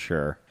for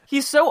sure.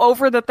 He's so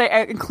over that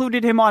they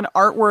included him on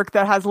artwork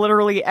that has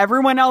literally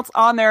everyone else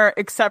on there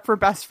except for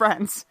Best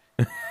Friends.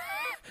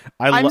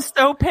 I'm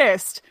so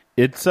pissed.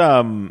 It's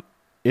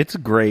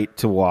great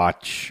to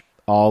watch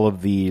all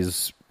of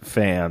these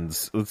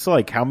fans. It's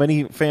like, how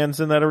many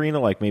fans in that arena?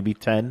 Like maybe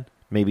 10,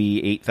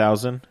 maybe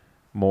 8,000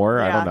 more.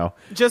 Yeah. I don't know.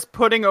 Just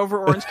putting over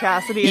Orange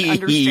Cassidy and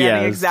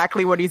understanding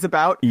exactly what he's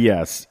about.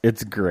 Yes,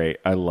 it's great.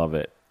 I love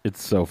it.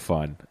 It's so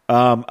fun.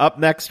 Up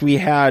next, we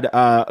had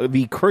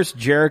the Chris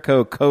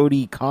Jericho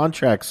Cody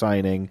contract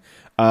signing.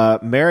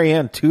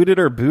 Marianne, toot it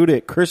or boot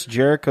it, Chris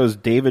Jericho's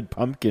David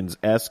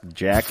Pumpkins-esque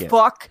jacket.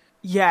 Fuck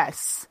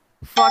yes.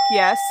 Fuck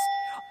yes.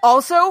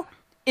 Also,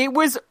 it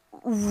was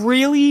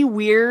really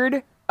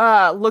weird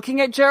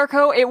looking at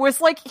Jericho. It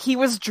was like he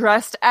was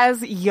dressed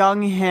as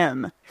young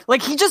him.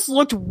 Like, he just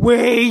looked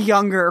way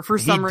younger for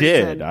some reason.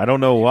 He did. I don't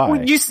know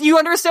why. You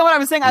understand what I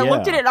was saying? I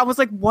looked at it and I was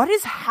like, what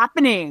is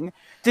happening?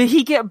 Did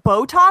he get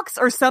Botox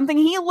or something?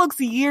 He looks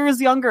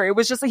years younger. It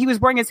was just like he was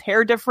wearing his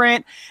hair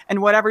different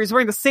and whatever. He was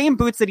wearing the same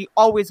boots that he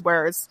always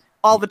wears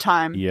all the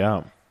time.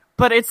 Yeah.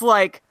 But it's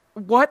like,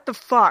 what the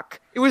fuck?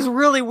 It was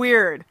really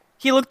weird.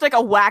 He looked like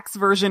a wax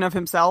version of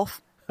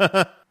himself.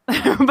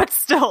 But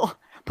still,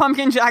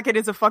 Pumpkin Jacket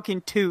is a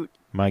fucking toot.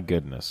 My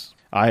goodness.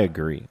 I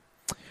agree.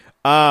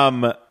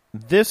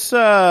 This,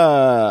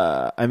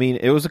 I mean,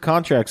 it was a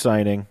contract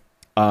signing.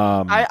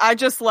 I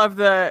just love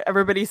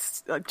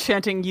everybody's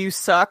chanting "You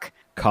suck"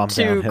 to Chris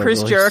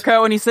Hillbillies.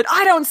 Jericho, and he said,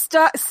 "I don't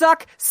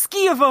suck.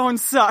 Schiavone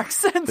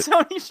sucks." And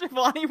Tony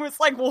Schiavone was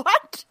like,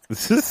 "What?"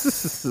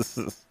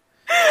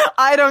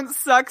 I don't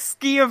suck.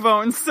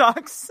 Schiavone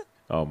sucks.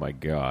 Oh my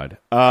God.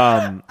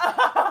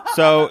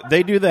 So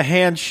they do the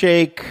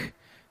handshake.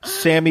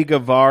 Sammy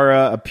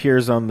Guevara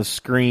appears on the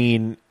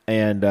screen,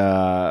 and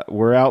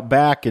we're out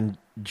back, and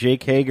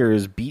Jake Hager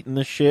is beating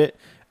the shit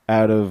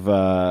out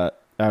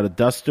of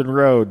Dustin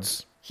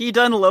Rhodes. He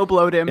done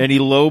low-blowed him. And he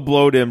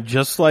low-blowed him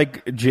just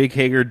like Jake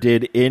Hager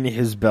did in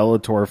his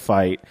Bellator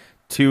fight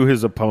to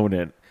his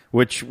opponent,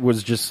 which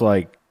was just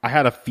like, I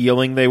had a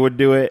feeling they would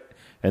do it,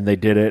 and they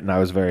did it, and I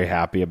was very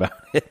happy about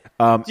it.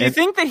 Do you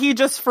think that he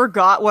just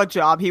forgot what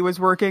job he was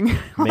working?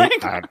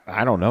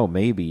 I don't know,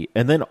 maybe.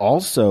 And then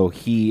also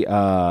he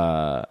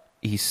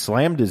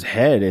slammed his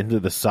head into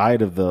the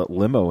side of the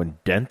limo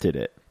and dented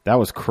it. That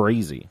was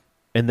crazy.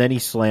 And then he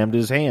slammed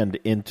his hand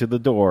into the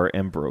door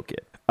and broke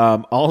it.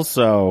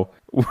 Also,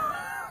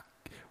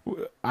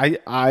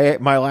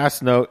 my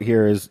last note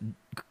here is,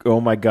 oh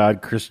my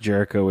God, Chris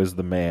Jericho is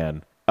the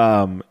man.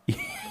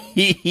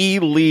 He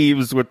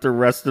leaves with the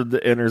rest of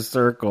the Inner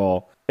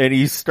Circle, and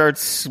he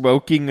starts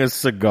smoking a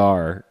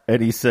cigar,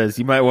 and he says,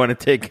 you might want to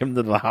take him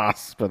to the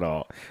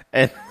hospital,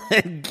 and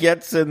then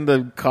gets in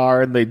the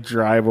car and they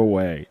drive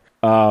away.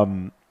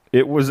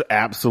 It was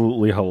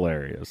absolutely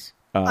hilarious.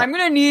 I'm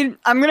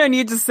gonna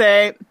need to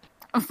say,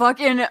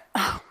 fucking,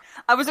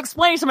 I was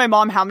explaining to my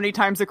mom how many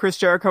times that Chris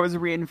Jericho has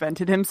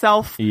reinvented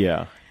himself.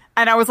 Yeah.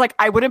 And I was like,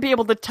 I wouldn't be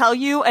able to tell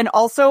you. And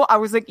also I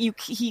was like,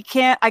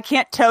 I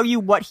can't tell you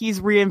what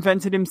he's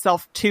reinvented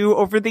himself to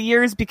over the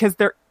years because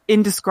they're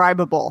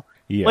indescribable.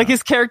 Yeah. Like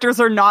his characters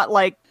are not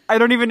like, I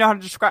don't even know how to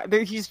describe.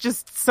 He's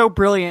just so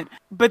brilliant.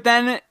 But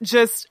then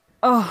just,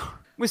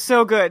 was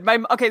so good.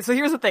 Okay, so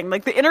here's the thing.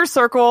 Like the Inner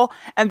Circle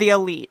and the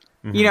Elite,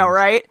 you know,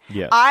 right?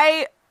 Yeah.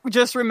 I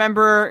just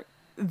remember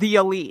the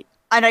Elite.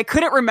 And I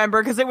couldn't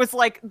remember because it was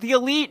like the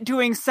Elite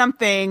doing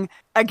something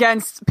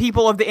against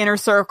people of the Inner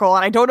Circle.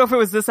 And I don't know if it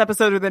was this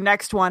episode or the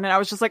next one. And I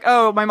was just like,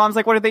 oh, my mom's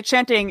like, what are they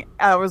chanting?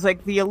 I was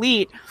like, the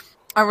Elite.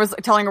 I was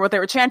telling her what they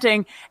were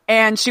chanting.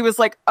 And she was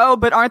like, oh,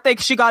 but aren't they?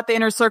 She got the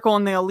Inner Circle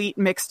and the Elite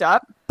mixed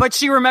up. But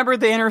she remembered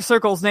the Inner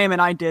Circle's name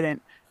and I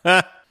didn't.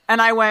 And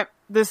I went,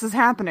 this is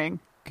happening.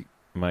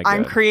 My God.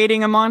 I'm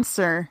creating a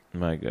monster.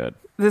 My God.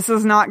 This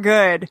is not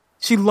good.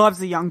 She loves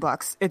the Young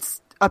Bucks. It's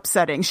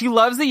upsetting. She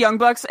loves the Young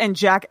Bucks and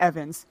Jack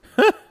Evans.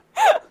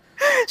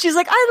 She's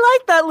like, I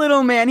like that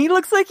little man. He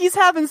looks like he's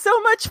having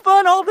so much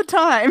fun all the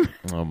time.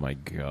 Oh my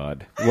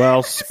God.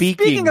 Well,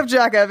 speaking of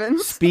Jack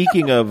Evans.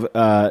 Speaking of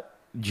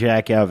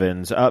Jack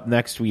Evans, up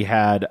next we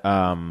had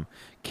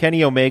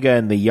Kenny Omega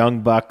and the Young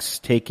Bucks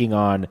taking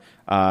on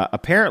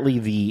apparently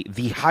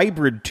the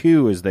Hybrid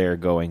 2 as they are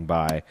going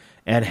by,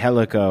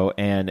 Angelico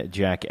and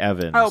Jack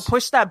Evans. Oh,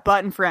 push that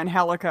button for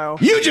Angelico.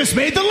 You just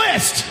made the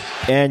list!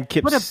 And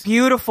Kip, what a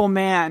beautiful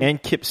man.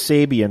 And Kip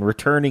Sabian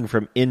returning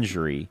from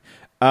injury.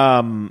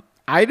 I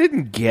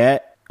didn't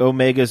get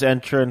Omega's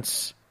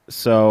entrance,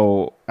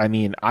 so I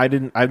mean,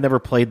 I've never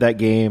played that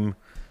game.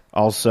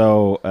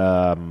 Also,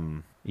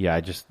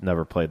 I just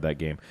never played that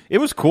game. It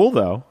was cool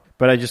though,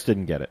 but I just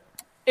didn't get it.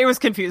 It was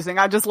confusing.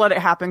 I just let it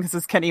happen because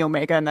it's Kenny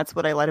Omega, and that's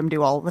what I let him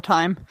do all the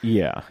time.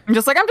 Yeah. I'm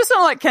just going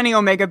to let Kenny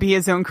Omega be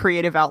his own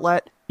creative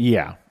outlet.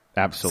 Yeah,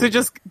 absolutely. So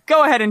just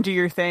go ahead and do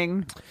your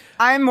thing.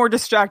 I'm more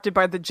distracted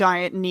by the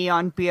giant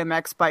neon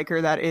BMX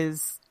biker that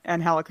is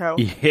Angelico.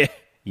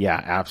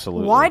 Yeah,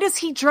 absolutely. Why does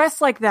he dress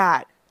like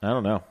that? I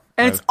don't know.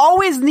 And it's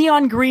always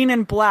neon green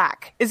and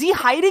black. Is he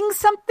hiding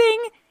something?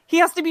 He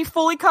has to be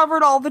fully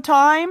covered all the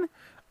time?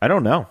 I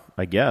don't know,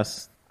 I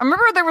guess. I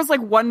remember there was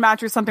like one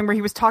match or something where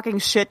he was talking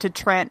shit to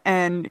Trent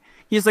and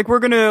he's like, we're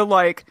gonna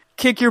like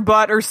kick your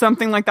butt or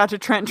something like that to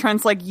Trent.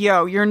 Trent's like,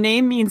 yo, your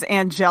name means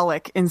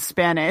angelic in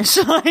Spanish.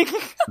 Like,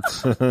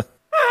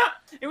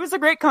 it was a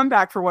great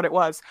comeback for what it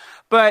was.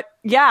 But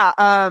yeah,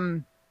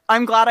 I'm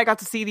glad I got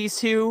to see these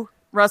two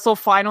wrestle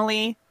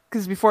finally,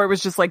 because before it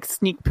was just like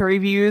sneak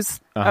previews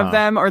of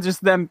them or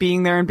just them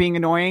being there and being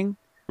annoying.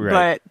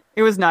 Right. But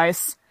it was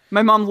nice.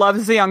 My mom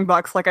loves the Young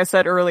Bucks, like I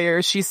said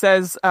earlier. She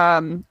says,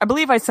 I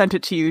believe I sent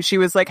it to you. She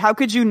was like, how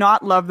could you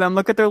not love them?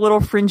 Look at their little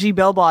fringy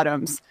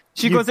bell-bottoms.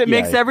 She goes, it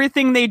makes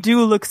everything they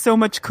do look so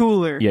much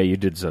cooler. Yeah, you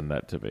did send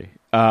that to me.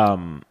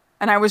 And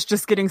I was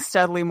just getting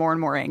steadily more and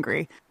more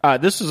angry.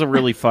 This is a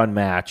really fun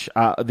match.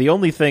 The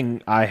only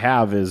thing I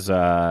have is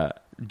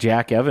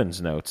Jack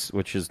Evans notes,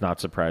 which is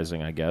not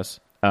surprising, I guess.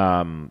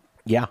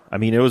 Yeah, I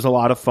mean, it was a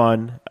lot of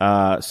fun.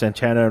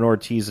 Santana and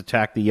Ortiz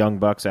attacked the Young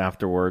Bucks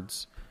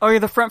afterwards. Oh, yeah,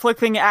 the front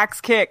flipping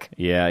axe kick.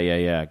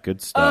 Yeah.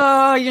 Good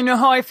stuff. You know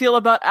how I feel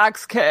about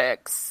axe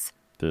kicks.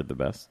 They're the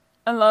best.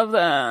 I love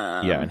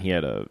them. Yeah, and he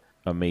had a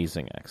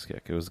amazing axe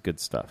kick. It was good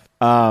stuff.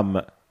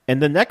 And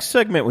the next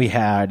segment we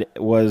had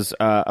was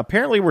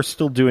apparently we're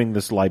still doing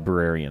this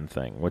librarian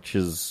thing, which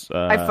is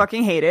I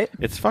fucking hate it.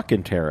 It's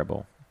fucking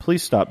terrible.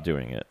 Please stop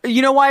doing it.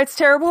 You know why it's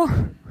terrible?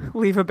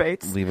 Leva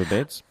Bates. Leva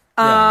Bates?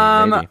 Yeah,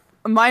 I mean, maybe.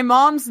 My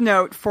mom's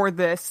note for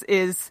this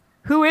is,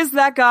 who is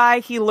that guy?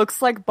 He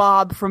looks like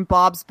Bob from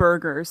Bob's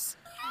Burgers.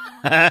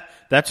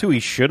 That's who he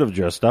should have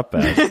dressed up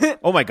as.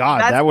 Oh my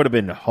God, that would have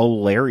been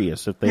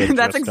hilarious if they had dressed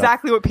That's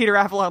exactly what Peter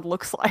Avalon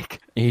looks like.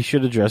 He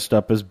should have dressed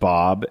up as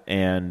Bob,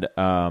 and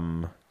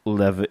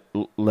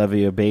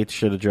Leva Bates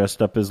should have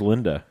dressed up as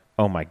Linda.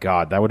 Oh my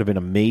God, that would have been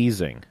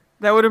amazing.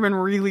 That would have been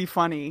really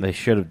funny. They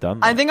should have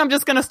done that. I think I'm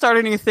just going to start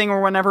a new thing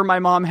where whenever my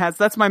mom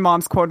that's my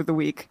mom's quote of the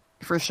week,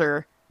 for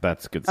sure.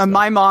 That's good stuff.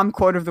 My mom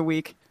quote of the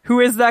week. Who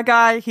is that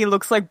guy? He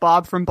looks like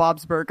Bob from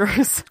Bob's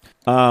Burgers.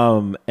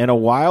 And a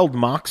Wild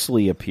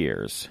Moxley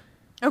appears.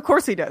 Of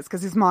course he does,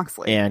 because he's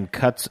Moxley. And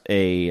cuts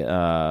a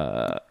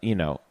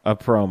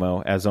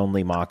promo, as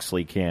only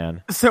Moxley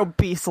can. So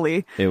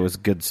beastly. It was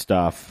good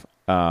stuff.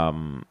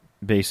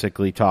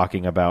 Basically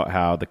talking about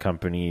how the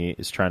company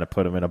is trying to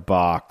put him in a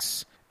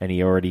box, and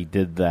he already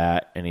did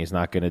that, and he's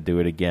not going to do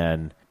it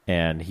again.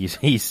 And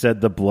he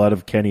said the blood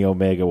of Kenny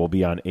Omega will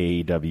be on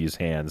AEW's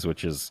hands,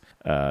 which is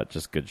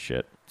just good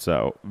shit.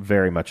 So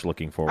very much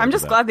looking forward to that. I'm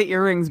just glad the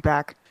earring's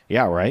back.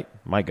 Yeah, right?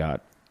 My God.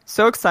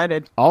 So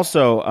excited.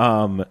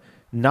 Also,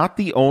 not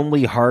the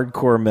only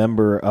hardcore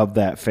member of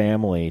that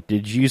family.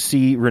 Did you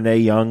see Renee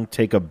Young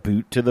take a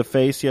boot to the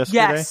face yesterday?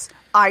 Yes,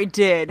 I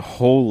did.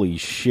 Holy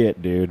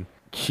shit, dude.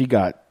 She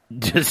got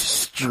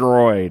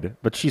destroyed,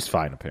 but she's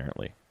fine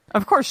apparently.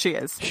 Of course she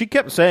is. She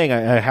kept saying,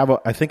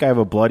 I think I have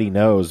a bloody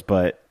nose,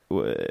 but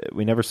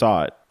we never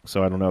saw it,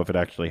 so I don't know if it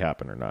actually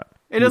happened or not.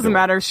 It doesn't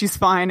matter. She's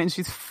fine, and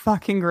she's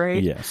fucking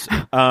great. Yes.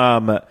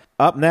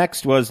 Up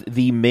next was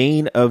the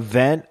main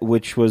event,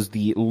 which was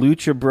the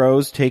Lucha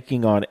Bros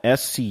taking on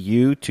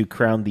SCU to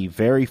crown the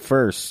very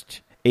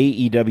first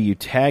AEW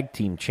Tag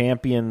Team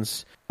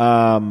Champions.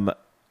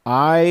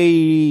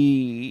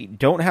 I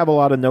don't have a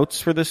lot of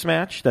notes for this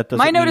match. That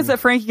doesn't. My note is that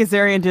Frankie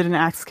Kazarian did an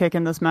axe kick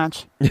in this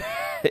match.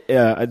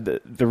 The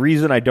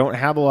reason I don't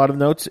have a lot of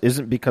notes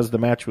isn't because the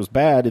match was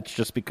bad. It's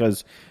just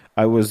because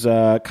I was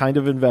kind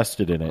of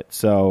invested in it.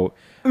 So,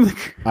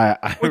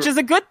 which is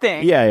a good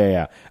thing.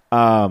 Yeah.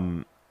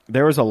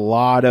 There was a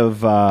lot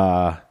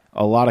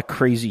of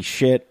crazy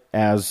shit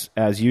as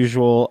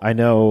usual. I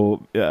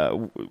know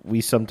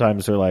we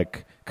sometimes are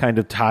like kind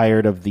of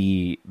tired of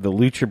the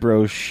Lucha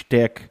Bros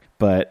shtick.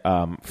 But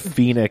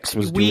Phoenix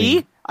was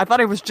doing... I thought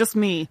it was just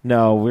me.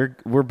 No,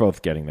 we're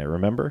both getting there,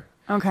 remember?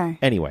 Okay.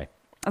 Anyway.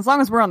 As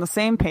long as we're on the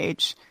same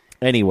page.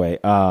 Anyway,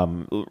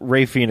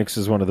 Rey Fenix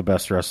is one of the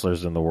best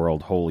wrestlers in the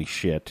world. Holy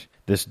shit.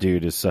 This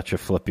dude is such a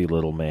flippy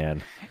little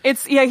man.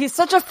 He's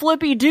such a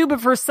flippy dude, but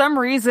for some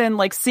reason,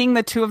 like, seeing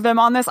the two of them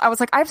on this, I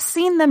was like, I've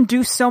seen them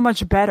do so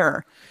much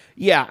better.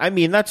 Yeah, I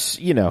mean, that's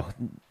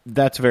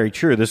very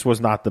true. This was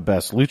not the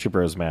best Lucha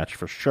Bros match,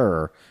 for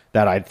sure,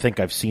 that I think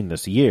I've seen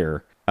this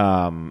year.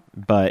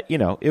 But,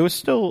 it was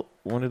still...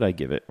 What did I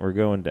give it? We're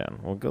going down.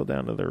 We'll go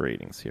down to the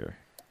ratings here.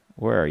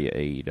 Where are you,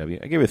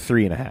 AEW? I gave it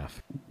 3.5.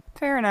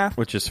 Fair enough.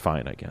 Which is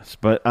fine, I guess.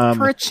 But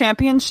for a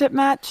championship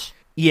match?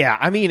 Yeah,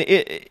 I mean,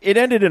 it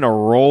ended in a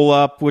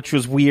roll-up, which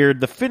was weird.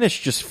 The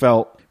finish just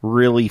felt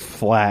really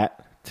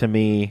flat to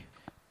me.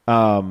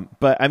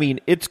 But, I mean,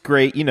 it's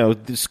great.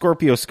 The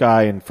Scorpio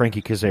Sky and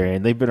Frankie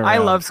Kazarian, they've been around. I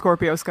love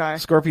Scorpio Sky.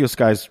 Scorpio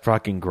Sky's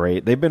fucking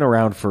great. They've been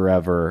around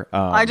forever.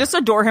 I just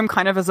adore him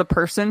kind of as a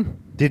person.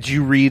 Did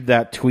you read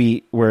that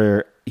tweet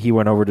where he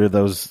went over to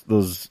those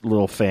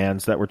little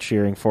fans that were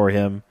cheering for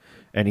him,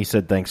 and he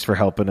said, "Thanks for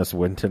helping us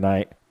win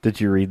tonight"?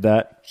 Did you read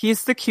that?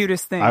 He's the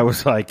cutest thing. I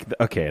was like,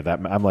 okay,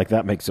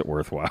 that makes it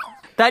worthwhile.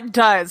 That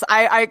does.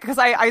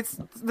 Because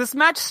this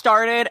match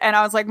started and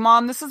I was like,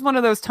 Mom, this is one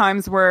of those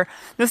times where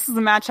this is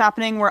the match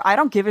happening where I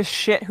don't give a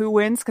shit who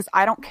wins because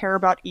I don't care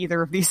about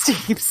either of these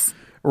teams.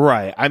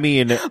 Right. I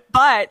mean,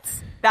 but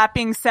that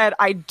being said,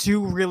 I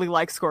do really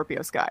like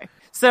Scorpio Sky.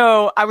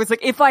 So I was like,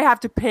 if I have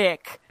to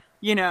pick,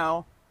 and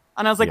I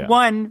was like,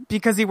 one,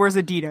 because he wears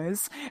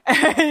Adidas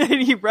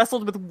and he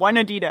wrestled with one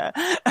Adidas.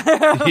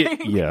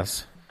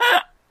 Yes.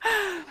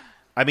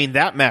 I mean,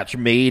 that match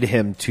made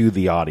him to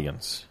the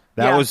audience.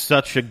 That was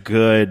such a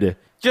good...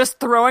 Just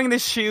throwing the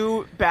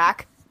shoe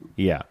back.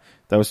 Yeah.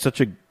 That was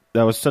such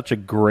a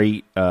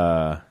great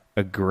way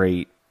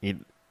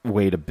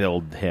to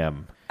build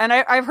him. And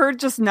I've heard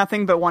just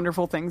nothing but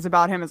wonderful things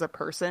about him as a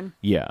person.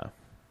 Yeah.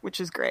 Which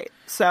is great.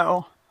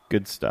 So...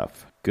 Good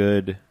stuff.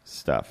 Good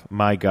stuff.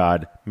 My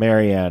God.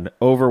 Marianne,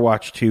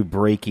 Overwatch 2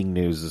 breaking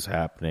news is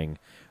happening.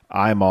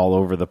 I'm all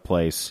over the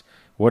place.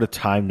 What a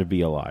time to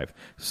be alive.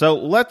 So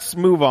let's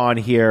move on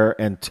here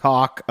and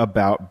talk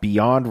about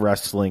Beyond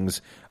Wrestling's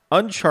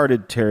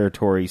Uncharted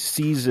Territory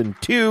Season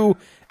 2,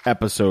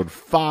 Episode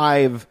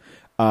 5.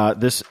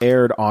 This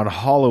aired on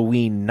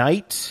Halloween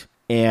night.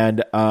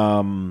 And,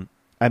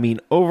 I mean,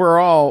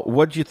 overall,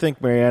 what'd you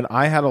think, Marianne?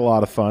 I had a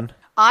lot of fun.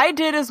 I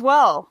did as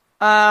well.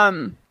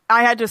 I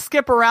had to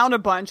skip around a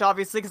bunch,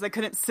 obviously, because I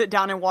couldn't sit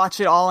down and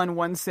watch it all in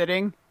one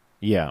sitting.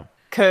 Yeah.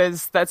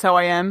 Because that's how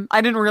I am.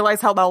 I didn't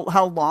realize how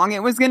long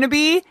it was going to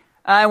be.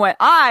 I went,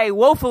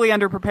 woefully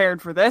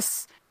underprepared for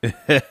this.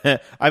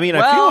 I mean,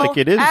 I feel like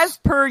it is. As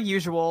per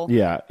usual.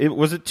 Yeah.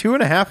 Was it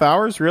 2.5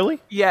 hours,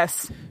 really?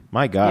 Yes.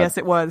 My God. Yes,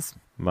 it was.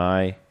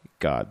 My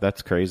God.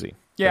 That's crazy.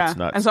 Yeah. That's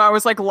nuts. And so I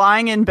was like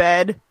lying in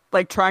bed,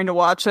 like trying to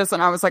watch this.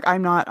 And I was like,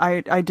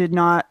 I did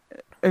not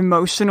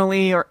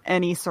emotionally or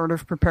any sort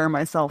of prepare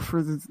myself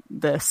for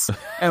this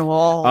at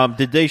all.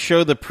 Did they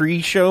show the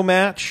pre-show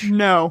match?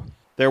 No.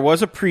 There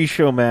was a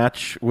pre-show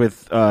match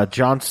with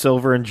John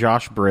Silver and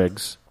Josh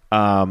Briggs.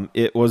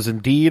 It was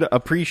indeed a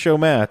pre-show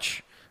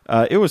match.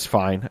 It was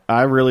fine.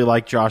 I really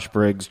like Josh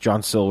Briggs.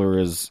 John Silver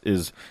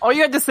is all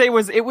you had to say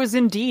was it was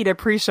indeed a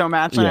pre-show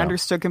match, and I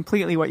understood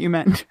completely what you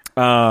meant.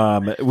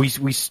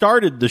 We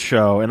started the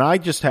show, and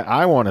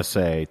I want to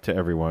say to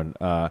everyone,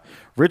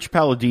 Rich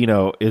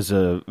Palladino is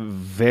a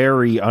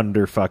very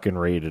under fucking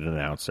rated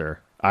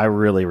announcer. I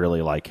really,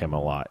 really like him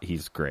a lot.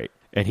 He's great,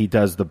 and he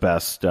does the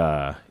best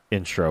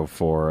intro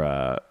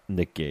for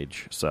Nick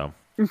Gage. So,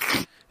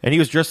 and he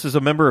was dressed as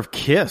a member of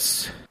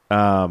Kiss.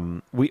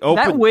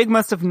 That wig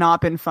must have not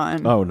been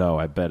fun. Oh no,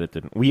 I bet it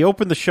didn't. We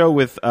opened the show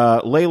with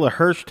Layla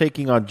Hirsch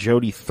taking on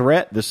Jody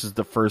Threat. This is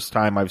the first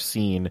time I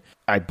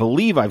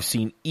believe I've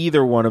seen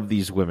either one of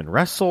these women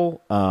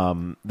wrestle.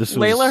 This was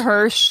Layla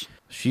Hirsch.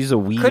 She's a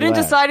wee couldn't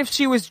lad. Decide if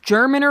she was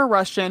German or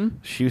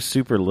Russian. She was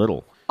super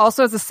little.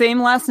 Also has the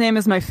same last name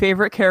as my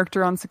favorite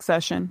character on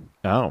Succession.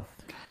 Oh.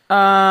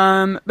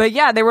 But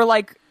yeah, they were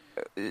like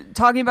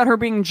talking about her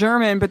being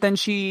German, but then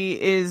she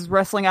is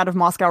wrestling out of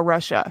Moscow,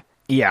 Russia.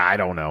 Yeah, I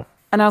don't know.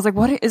 And I was like,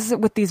 what is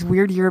it with these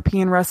weird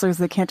European wrestlers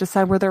that can't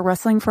decide where they're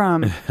wrestling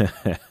from?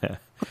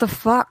 What the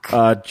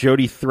fuck?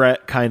 Jody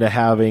Threat kind of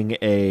having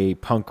a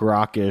punk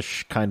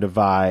rockish kind of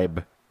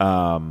vibe.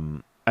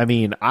 I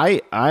mean,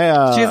 she's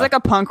like a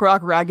punk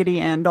rock Raggedy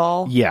Ann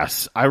doll.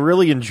 Yes, I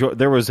really enjoy.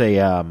 There was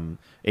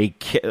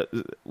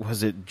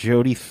was it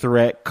Jody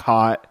Threat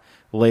caught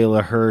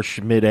Layla Hirsch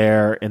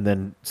midair and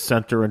then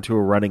sent her into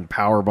a running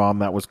powerbomb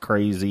that was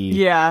crazy.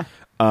 Yeah.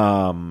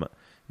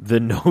 The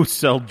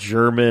no-sell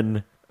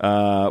German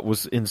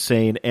was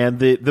insane, and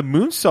the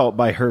moonsault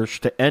by Hirsch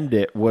to end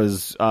it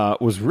was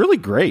really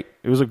great.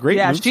 It was a great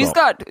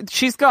moonsault.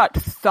 She's got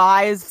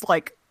thighs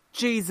like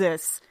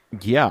Jesus.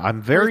 Yeah,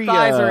 I'm very. Her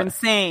thighs are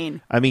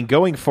insane. I mean,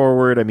 going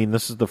forward,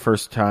 this is the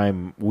first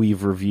time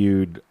we've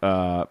reviewed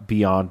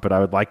Beyond, but I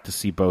would like to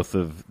see both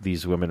of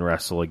these women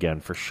wrestle again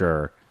for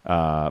sure.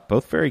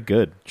 Both very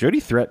good. Jody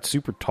Threat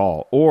super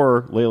tall,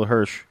 or Layla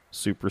Hirsch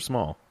super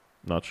small.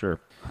 Not sure.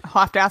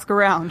 I'll have to ask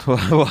around.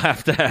 We'll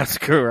have to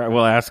ask her.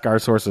 We'll ask our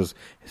sources.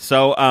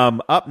 So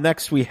up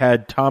next we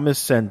had Thomas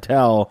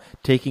Santel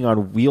taking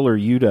on Wheeler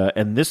Yuta,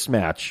 and this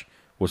match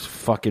was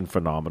fucking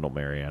phenomenal,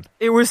 Marianne.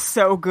 It was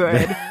so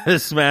good.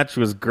 This match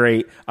was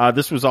great.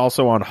 This was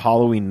also on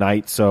Halloween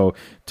night, so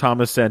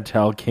Thomas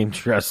Santel came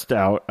dressed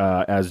out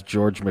as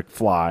George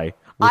McFly.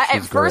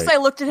 At first I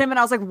looked at him and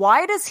I was like,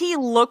 why does he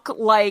look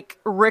like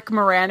Rick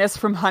Moranis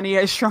from Honey,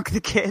 I Shrunk the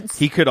Kids?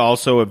 He could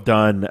also have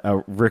done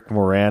Rick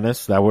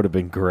Moranis. That would have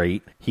been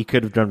great. He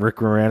could have done Rick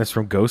Moranis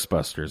from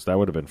Ghostbusters. That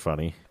would have been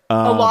funny.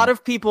 A lot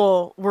of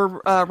people were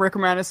Rick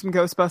Moranis from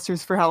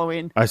Ghostbusters for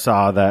Halloween. I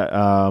saw that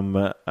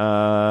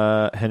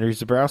Henry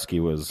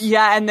Zabrowski was.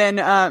 Yeah, and then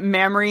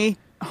Mamrie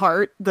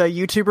Hart, the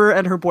YouTuber,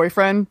 and her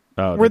boyfriend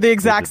were the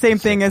exact same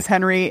thing as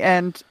Henry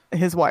and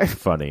his wife.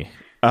 Funny.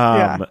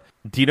 Yeah.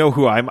 Do you know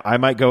who I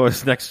might go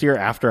as next year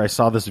after I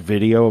saw this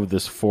video of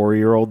this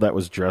 4-year-old that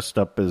was dressed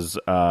up as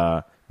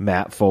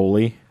Matt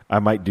Foley? I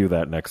might do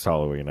that next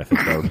Halloween. I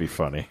think that would be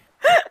funny.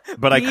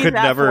 But I could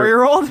never.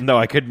 4-year-old? No,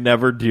 I could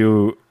never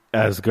do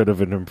as good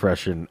of an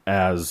impression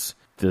as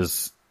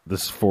this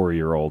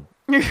 4-year-old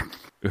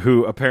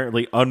who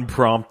apparently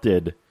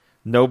unprompted.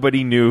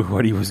 Nobody knew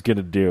what he was going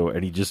to do,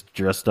 and he just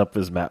dressed up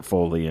as Matt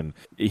Foley, and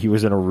he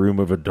was in a room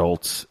of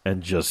adults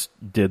and just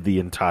did the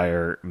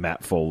entire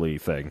Matt Foley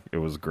thing. It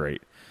was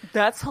great.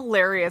 That's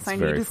hilarious. I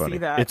need to see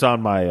that. It's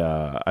on my,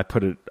 I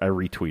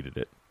retweeted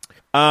it.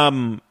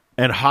 And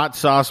Hot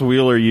Sauce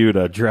Wheeler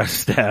Yuta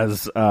dressed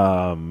as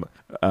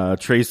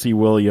Tracy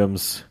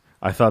Williams.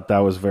 I thought that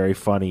was very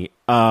funny.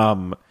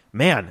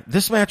 Man,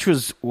 this match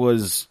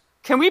was...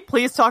 Can we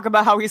please talk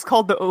about how he's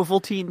called the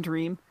Ovaltine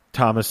Dream?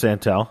 Thomas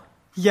Santel.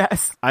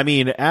 Yes. I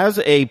mean, as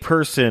a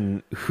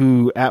person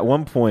who at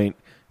one point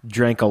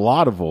drank a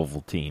lot of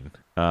Ovaltine,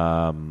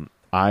 I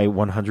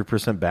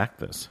 100% backed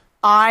this.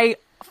 I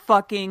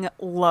fucking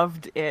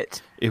loved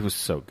it. It was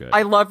so good.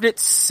 I loved it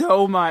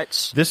so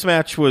much. This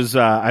match was,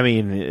 I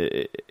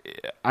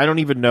don't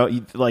even know,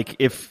 like,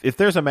 if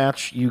there's a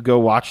match you go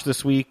watch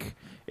this week,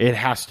 it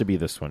has to be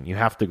this one. You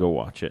have to go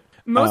watch it.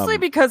 Mostly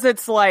because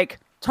it's like,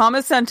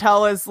 Thomas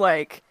Santel is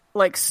like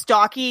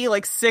stocky,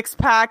 like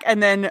 6-pack,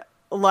 and then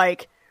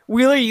like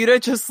Wheeler Yuta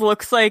just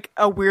looks like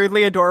a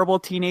weirdly adorable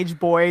teenage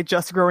boy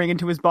just growing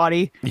into his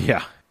body.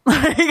 Yeah.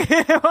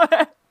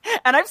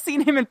 And I've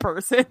seen him in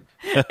person.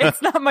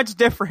 It's not much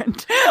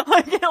different.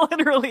 Like,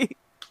 literally.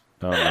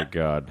 Oh my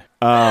god.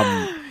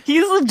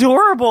 He's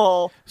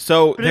adorable.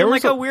 So but in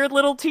like a weird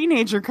little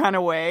teenager kind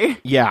of way.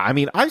 Yeah, I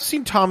mean, I've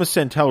seen Thomas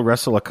Santel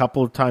wrestle a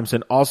couple of times,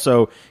 and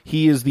also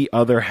he is the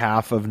other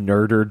half of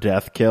Nerder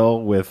Death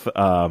Kill with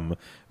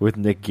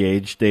Nick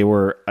Gage. They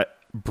were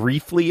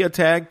briefly a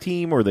tag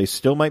team, or they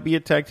still might be a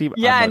tag team.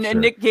 Yeah,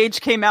 and Nick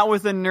Gage came out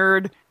with a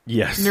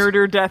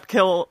Nerder Death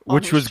Kill on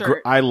which was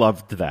I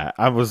loved that.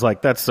 I was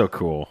like, that's so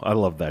cool. I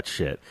love that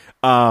shit.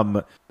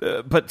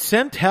 But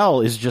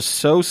Santel is just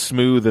so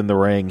smooth in the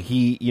ring.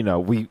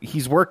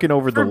 He's working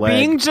over the leg.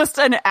 Being just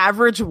an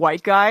average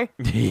white guy.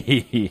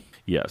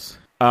 Yes.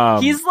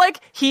 He's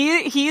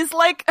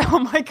like oh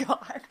my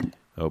god.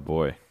 Oh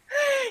boy.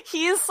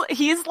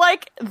 He's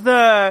like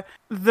the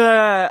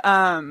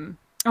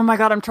oh my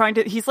god,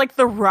 he's like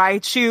the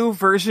Raichu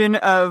version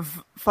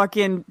of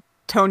fucking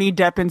Tony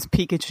Deppin's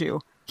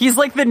Pikachu. He's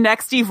like the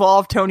next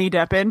evolved Tony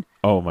Deppin.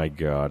 Oh my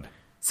god.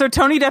 So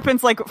Tony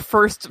Deppin's like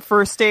first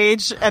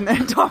stage, and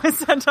then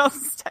Thomas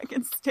Santel's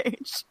second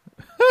stage.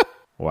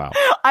 Wow.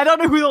 I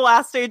don't know who the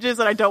last stage is,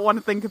 and I don't want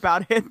to think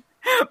about it.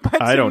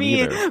 But to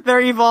me,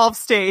 they're evolved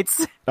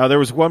states. There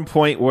was one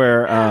point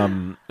where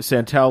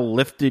Santel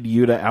lifted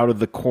Yuta out of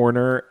the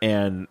corner,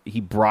 and he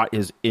brought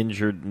his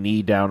injured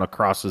knee down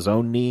across his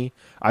own knee.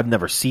 I've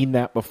never seen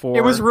that before.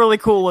 It was really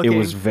cool looking. It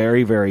was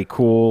very, very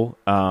cool.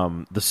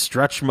 The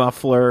stretch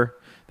muffler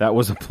that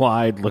was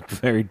applied looked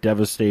very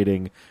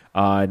devastating.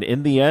 And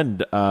in the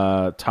end,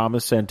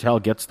 Thomas Santel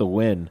gets the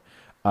win.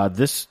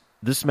 This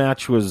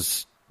match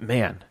was,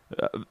 man,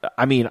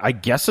 I mean, I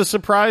guess a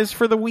surprise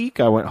for the week.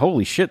 I went,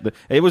 holy shit.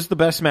 It was the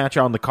best match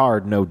on the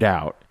card, no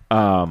doubt.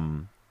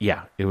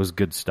 Yeah, it was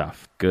good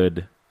stuff.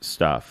 Good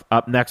stuff.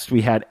 Up next,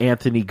 we had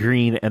Anthony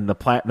Green and the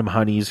Platinum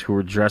Honeys, who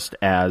were dressed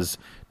as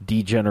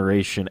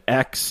D-Generation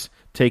X,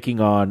 taking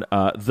on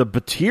the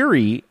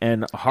Batiri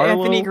and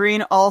Harlow. Anthony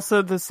Green,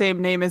 also the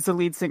same name as the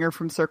lead singer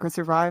from Cirque and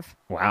Survive.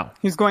 Wow.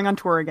 He's going on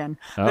tour again.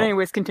 Oh. But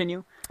anyways,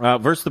 continue.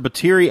 Versus the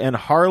Batiri and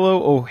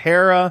Harlow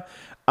O'Hara.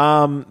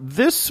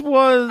 This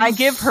was... I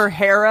give her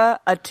Hera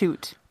a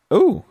toot.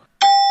 Ooh.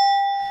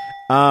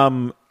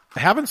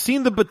 Haven't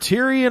seen the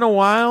Batiri in a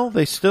while.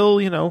 They still,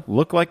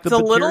 look like the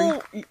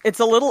Batiri. It's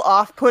a little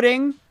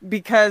off-putting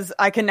because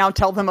I can now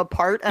tell them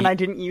apart, and I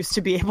didn't used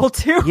to be able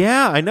to.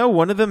 Yeah, I know.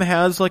 One of them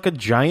has like a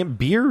giant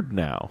beard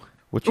now,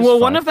 which is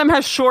one of them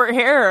has short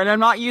hair, and I'm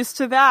not used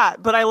to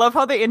that. But I love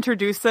how they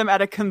introduced them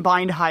at a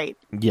combined height.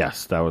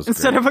 Yes, that was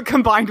instead of a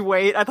combined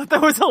weight. I thought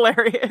that was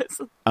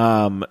hilarious.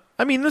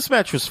 I mean, this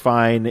match was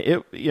fine.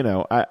 It,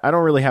 I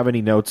don't really have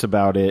any notes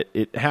about it.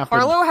 It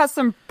happened. Harlow has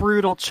some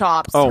brutal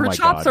chops. Oh, her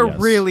chops are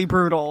really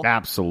brutal.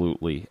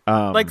 Absolutely.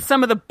 Like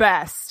some of the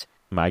best.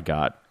 My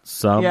God.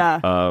 Some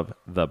of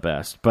the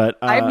best. But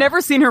I've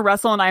never seen her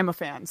wrestle, and I'm a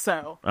fan,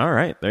 so. All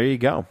right, there you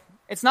go.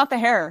 It's not the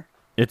hair.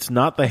 It's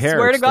not the hair. I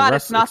swear to God,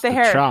 it's not the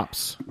hair.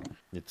 Chops.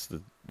 It's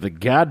the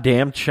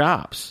goddamn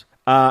chops.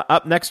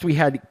 Up next, we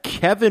had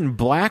Kevin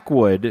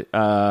Blackwood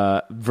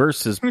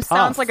versus Who Puff.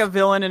 sounds like a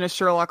villain in a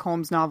Sherlock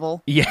Holmes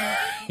novel. Yeah,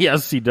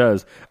 yes, he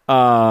does.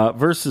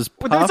 Versus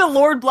Puff. There's a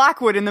Lord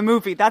Blackwood in the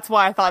movie. That's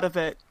why I thought of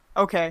it.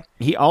 Okay.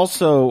 He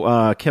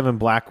also, Kevin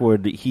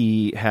Blackwood,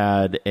 he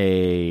had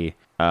a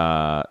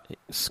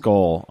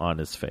skull on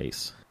his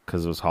face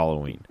because it was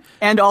Halloween.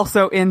 And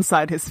also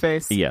inside his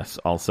face. Yes,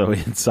 also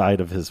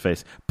inside of his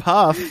face.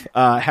 Puff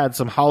had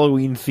some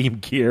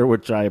Halloween-themed gear,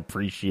 which I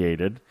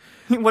appreciated.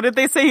 What did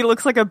they say? He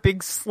looks like a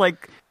big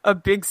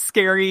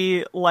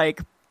scary,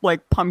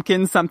 like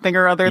pumpkin something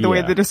or other, the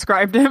way they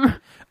described him.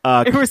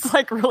 It was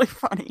like really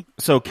funny.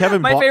 So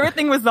My favorite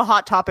thing was the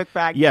Hot Topic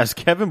bag. Yes,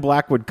 Kevin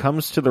Blackwood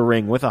comes to the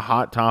ring with a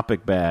Hot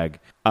Topic bag.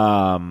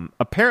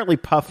 Apparently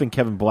Puff and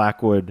Kevin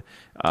Blackwood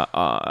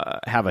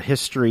have a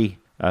history.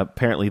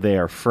 Apparently they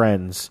are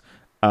friends.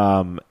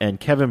 And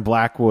Kevin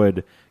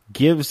Blackwood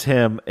gives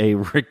him a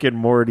Rick and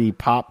Morty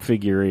pop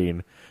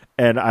figurine.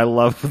 And I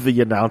love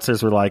the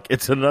announcers were like,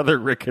 it's another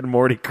Rick and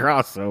Morty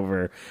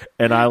crossover.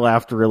 And I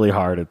laughed really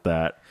hard at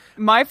that.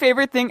 My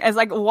favorite thing is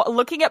like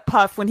looking at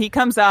Puff when he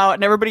comes out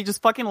and everybody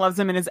just fucking loves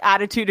him and his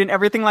attitude and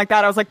everything like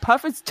that. I was like,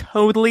 Puff is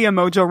totally a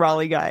Mojo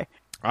Rawley guy.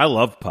 I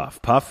love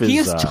Puff. Puff is...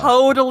 He's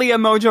totally a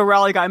Mojo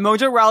Rawley guy.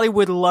 Mojo Rawley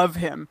would love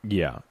him.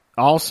 Yeah.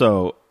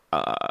 Also...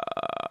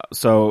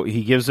 so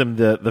he gives him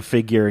the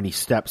figure and he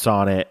steps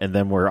on it and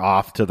then we're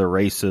off to the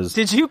races.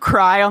 Did you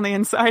cry on the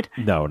inside?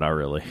 No, not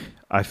really.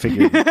 I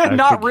figured...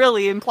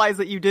 really implies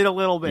that you did a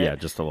little bit. Yeah,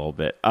 just a little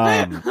bit.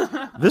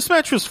 This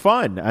match was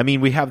fun. I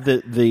mean, we have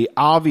the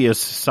obvious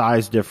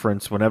size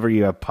difference. Whenever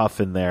you have Puff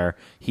in there,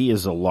 he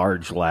is a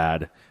large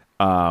lad.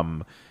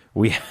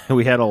 We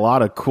had a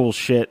lot of cool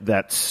shit.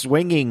 That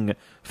swinging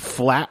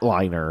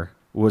flatliner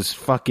was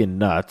fucking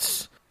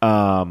nuts.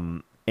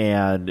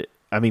 And...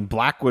 I mean,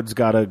 Blackwood's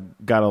got a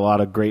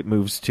lot of great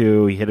moves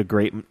too. He hit a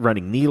great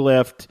running knee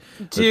lift.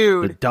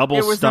 Dude, the double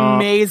it was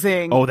stomp.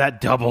 amazing. Oh, that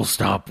double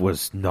stomp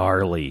was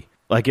gnarly.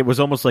 Like it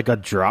was almost like a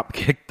drop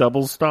kick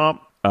double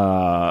stomp.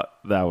 That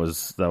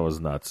was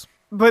nuts.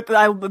 But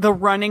the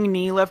running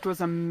knee lift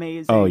was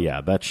amazing. Oh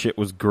yeah, that shit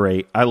was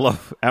great. I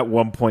love at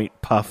one point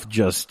Puff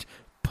just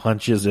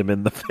punches him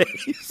in the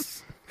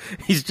face.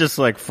 He's just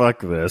like, fuck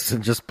this,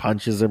 and just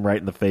punches him right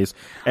in the face.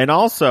 And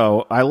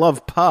also, I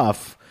love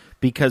Puff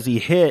because he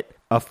hit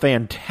a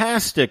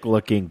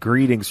fantastic-looking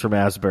Greetings from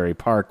Asbury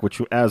Park, which,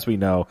 as we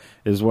know,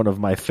 is one of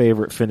my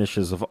favorite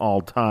finishes of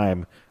all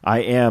time.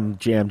 I am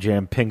Jam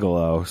Jam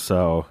Pingalo,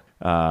 so,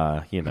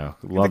 love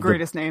the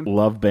greatest name.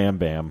 Love Bam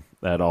Bam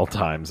at all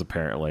times,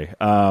 apparently.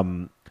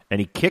 And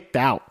he kicked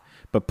out,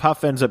 but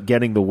Puff ends up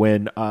getting the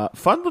win.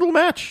 Fun little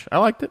match. I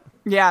liked it.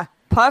 Yeah,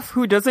 Puff,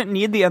 who doesn't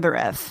need the other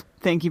F.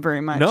 Thank you very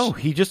much. No,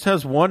 he just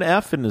has one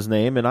F in his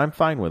name, and I'm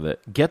fine with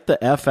it. Get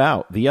the F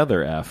out, the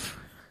other F.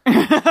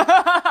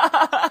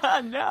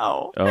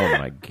 No. Oh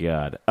my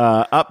God.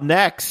 Up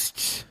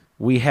next,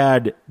 we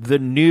had the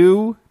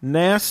new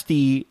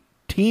nasty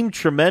Team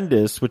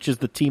Tremendous, which is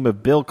the team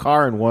of Bill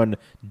Carr and one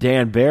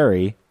Dan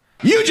Barry.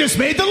 You just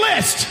made the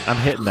list! I'm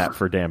hitting that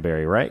for Dan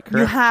Barry, right? Correct?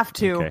 You have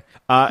to. Okay.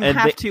 You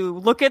have to.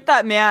 Look at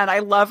that man. I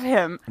love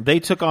him. They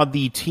took on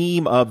the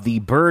team of the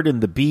Bird and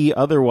the Bee,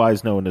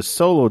 otherwise known as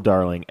Solo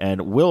Darling,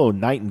 and Willow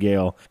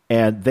Nightingale,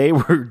 and they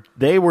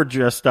were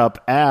dressed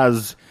up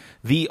as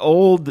the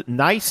old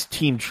nice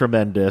Team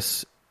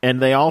Tremendous, and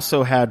they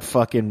also had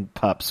fucking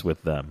pups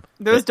with them.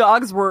 Those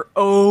dogs were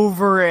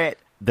over it.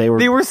 They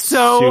were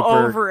so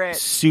over it.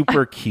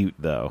 Super cute,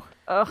 though.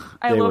 Ugh,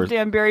 I love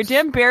Dan Barry.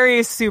 Dan Barry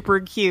is super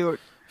cute.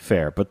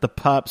 Fair, but the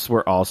pups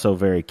were also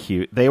very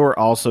cute. They were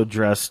also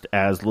dressed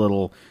as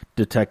little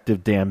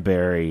Detective Dan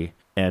Barry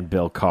and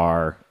Bill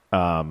Carr.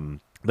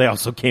 They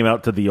also came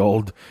out to the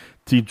old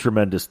Team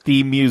Tremendous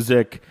theme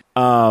music.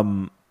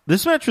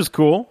 This match was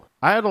cool.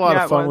 I had a lot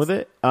of fun with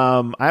it.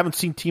 I haven't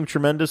seen Team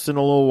Tremendous in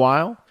a little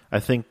while. I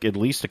think at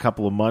least a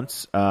couple of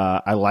months.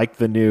 I like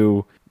the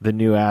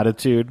new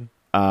attitude.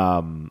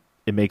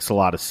 It makes a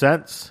lot of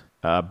sense.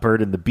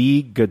 Bird and the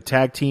Bee, good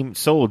tag team.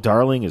 Solo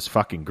Darling is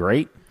fucking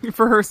great.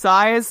 For her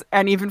size,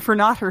 and even for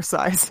not her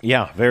size.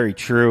 Yeah, very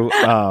true.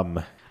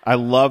 I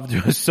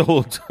loved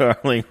Solo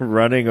Darling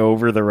running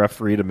over the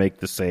referee to make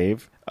the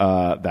save.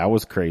 That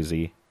was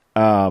crazy.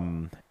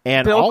 And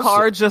Bill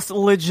Carr just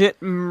legit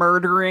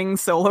murdering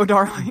Solo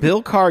Darling.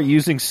 Bill Carr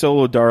using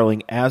Solo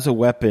Darling as a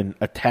weapon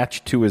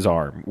attached to his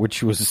arm,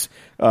 which was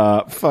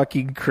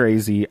fucking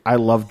crazy. I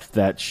loved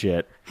that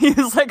shit. He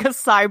was like a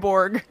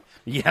cyborg.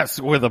 Yes,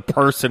 with a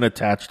person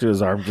attached to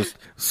his arm, just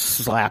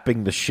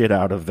slapping the shit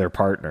out of their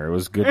partner. It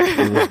was good.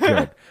 It was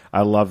good.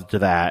 I loved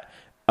that.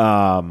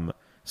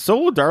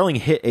 Solo Darling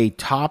hit a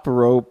top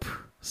rope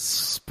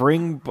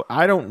spring.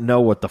 I don't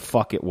know what the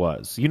fuck it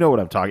was. You know what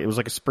I'm talking. It was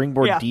like a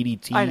springboard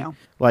DDT. I know.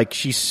 Like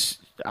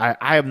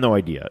I have no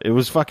idea. It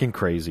was fucking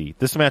crazy.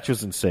 This match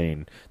was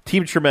insane.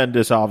 Team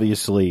Tremendous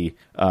obviously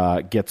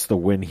gets the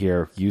win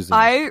here using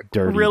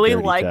dirty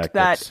liked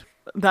tactics.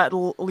 that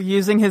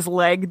using his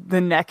leg,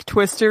 the neck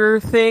twister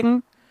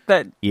thing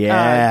that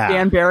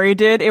Dan Barry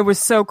did. It was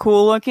so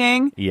cool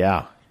looking.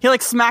 Yeah. He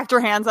like smacked her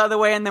hands out of the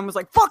way and then was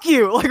like, fuck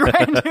you, like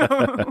right into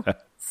him.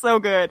 So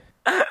good.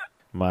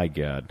 My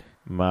God.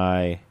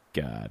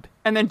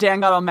 And then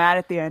Dan got all mad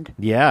at the end.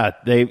 Yeah,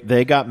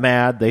 they got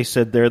mad. They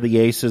said they're the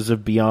aces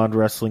of Beyond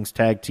Wrestling's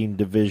tag team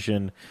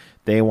division.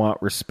 They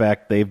want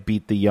respect. They've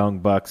beat the Young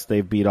Bucks.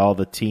 They've beat all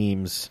the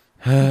teams.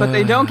 But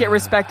they don't get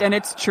respect, and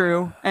it's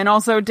true. And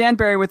also, Dan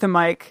Barry with a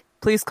mic.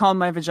 Please calm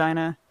my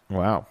vagina.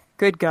 Wow.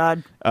 Good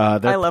God.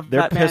 I love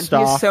that man.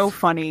 He's so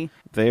funny.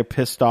 They're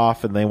pissed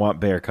off, and they want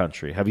Bear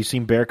Country. Have you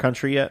seen Bear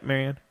Country yet,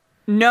 Marianne?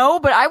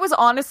 No, but I was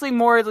honestly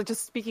more, like,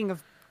 just speaking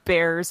of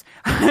bears,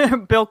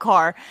 Bill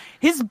Carr.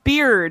 His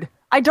beard.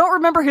 I don't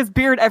remember his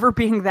beard ever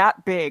being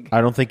that big.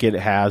 I don't think it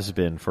has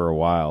been for a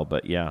while,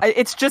 but yeah.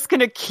 It's just going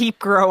to keep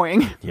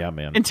growing. Yeah,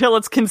 man. Until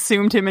it's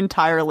consumed him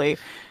entirely.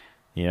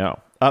 Yeah.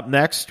 Up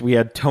next, we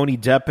had Tony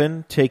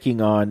Deppen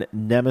taking on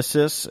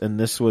Nemesis, and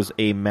this was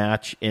a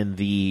match in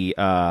the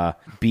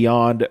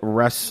Beyond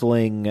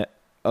Wrestling,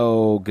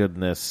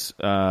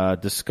 Discovery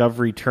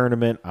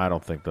Tournament. I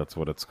don't think that's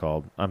what it's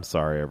called. I'm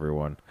sorry,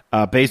 everyone.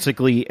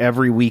 Basically,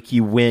 every week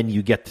you win,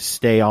 you get to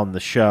stay on the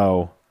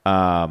show,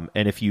 and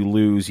if you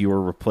lose, you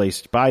are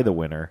replaced by the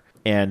winner.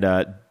 And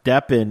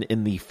Deppen,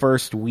 in the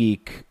first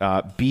week,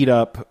 beat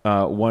up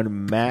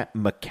one Matt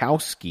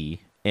Makowski,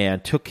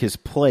 and took his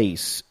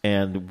place,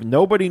 and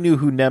nobody knew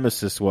who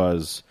Nemesis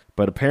was,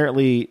 but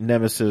apparently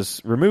Nemesis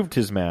removed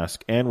his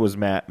mask and was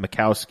Matt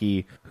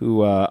Makowski,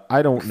 who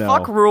I don't know.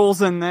 Fuck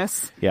rules in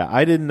this. Yeah,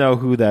 I didn't know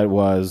who that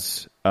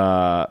was,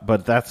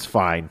 but that's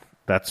fine.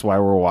 That's why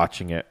we're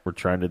watching it. We're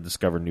trying to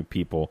discover new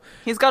people.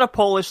 He's got a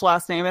Polish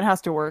last name. It has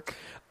to work.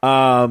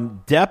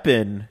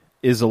 Deppen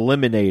is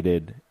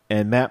eliminated,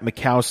 and Matt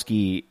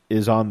Makowski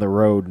is on the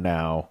road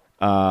now.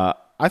 I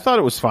thought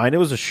it was fine. It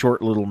was a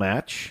short little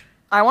match.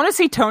 I want to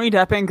see Tony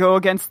Deppen go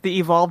against the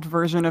evolved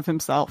version of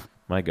himself.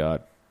 My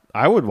God.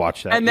 I would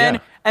watch that.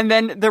 And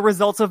then the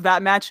results of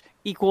that match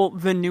equal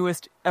the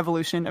newest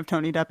evolution of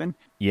Tony Deppen.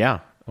 Yeah.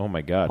 Oh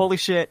my God. Holy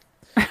shit.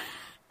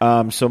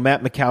 So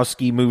Matt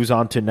Makowski moves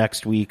on to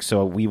next week,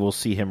 so we will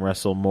see him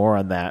wrestle. More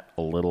on that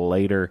a little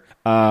later.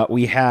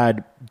 We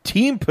had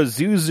Team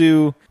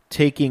Pazuzu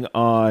taking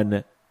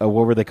on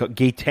what were they called?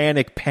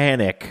 Gatanic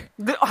Panic.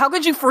 How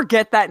could you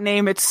forget that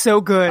name? It's so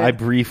good. I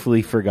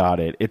briefly forgot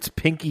it. It's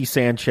Pinky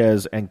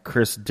Sanchez and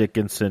Chris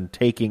Dickinson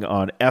taking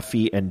on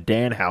Effie and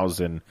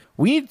Danhausen.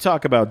 We need to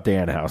talk about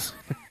Danhausen.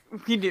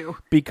 We do.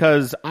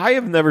 Because I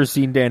have never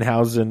seen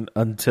Danhausen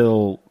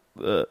until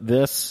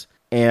this,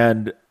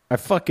 and I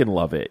fucking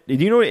love it.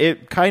 You know,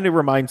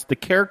 the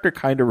character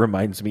kind of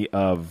reminds me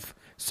of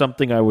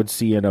something I would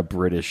see in a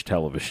British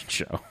television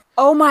show.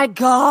 Oh my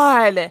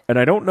God. And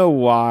I don't know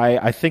why.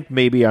 I think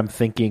maybe I'm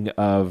thinking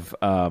of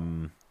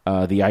the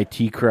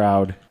IT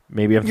Crowd.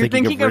 Maybe I'm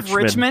thinking of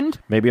Richmond.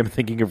 Maybe I'm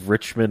thinking of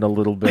Richmond a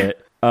little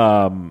bit.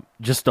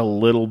 Just a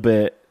little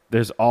bit.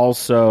 There's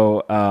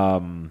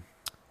also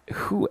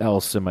Who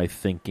else am I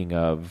thinking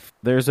of?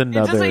 There's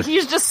another.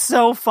 He's just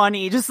so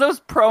funny. Just those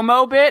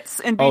promo bits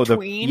in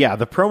between.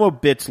 The promo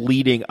bits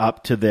leading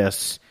up to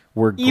this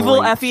were Evil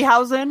great.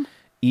 Effie-hausen.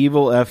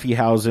 Evil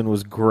Effie-hausen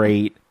was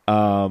great.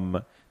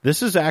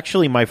 This is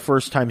actually my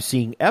first time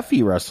seeing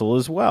Effie wrestle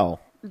as well.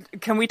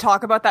 Can we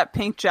talk about that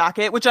pink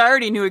jacket, which I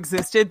already knew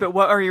existed, but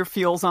what are your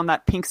feels on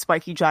that pink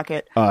spiky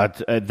jacket?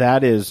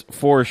 That is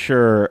for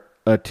sure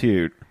a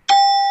toot.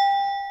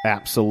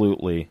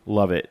 Absolutely.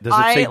 Love it. Does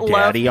it say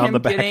daddy on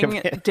the back of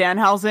it?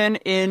 Danhausen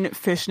in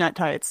fishnet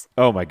tights.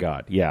 Oh my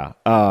God. Yeah.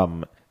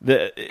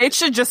 It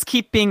should just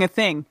keep being a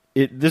thing.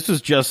 This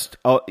was just,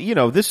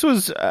 this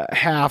was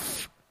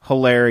half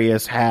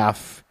hilarious,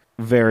 half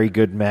very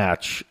good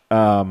match.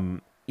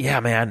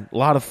 Yeah, man, a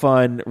lot of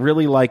fun.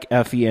 Really like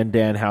Effie and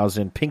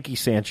Danhausen. Pinky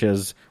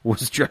Sanchez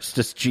was dressed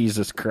as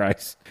Jesus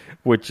Christ,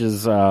 which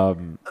is...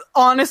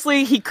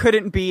 honestly, he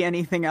couldn't be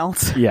anything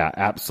else. Yeah,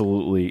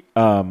 absolutely.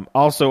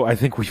 Also, I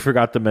think we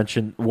forgot to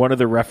mention one of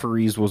the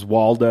referees was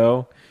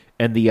Waldo,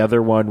 and the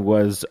other one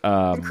was...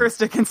 Chris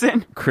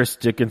Dickinson. Chris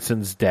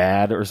Dickinson's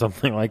dad or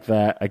something like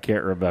that. I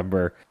can't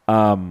remember.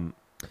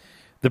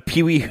 The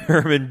Pee Wee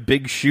Herman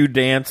big shoe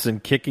dance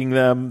and kicking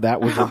them,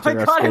 that was interesting. Oh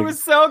my God, it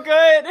was so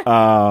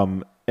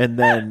good. And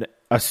then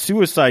a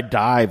suicide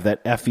dive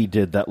that Effie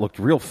did that looked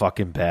real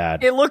fucking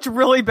bad. It looked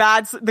really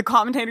bad. The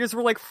commentators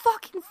were like,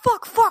 fucking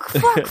fuck.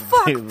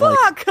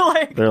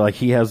 Like, they're like,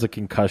 he has a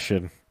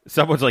concussion.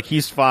 Someone's like,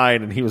 he's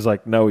fine. And he was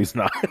like, no, he's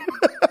not.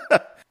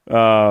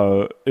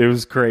 It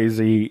was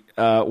crazy.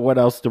 What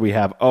else do we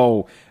have?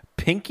 Oh,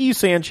 Pinky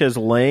Sanchez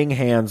laying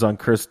hands on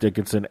Chris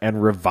Dickinson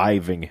and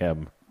reviving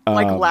him.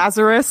 Like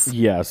Lazarus?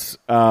 Yes.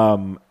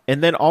 And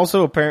then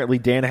also apparently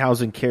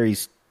Danhausen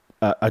carries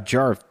a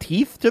jar of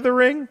teeth to the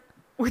ring.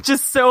 Which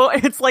is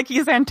it's like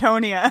he's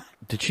Antonia.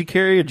 Did she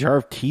carry a jar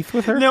of teeth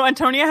with her? No,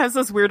 Antonia has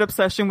this weird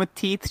obsession with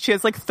teeth. She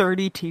has like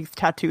 30 teeth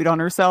tattooed on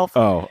herself.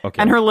 Oh, okay.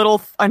 And her little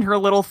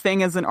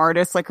thing as an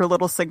artist, like her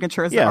little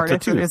signature as an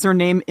artist, is her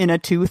name in a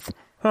tooth.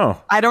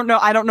 Oh. I don't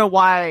know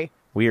why.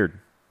 Weird.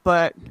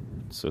 But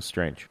so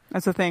strange.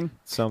 That's the thing.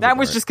 Sounds that like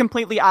was just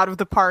completely out of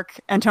the park.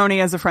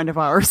 Antonia is a friend of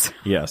ours.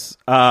 Yes.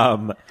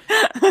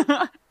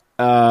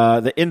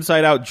 The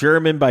Inside Out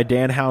German by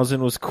Danhausen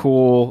was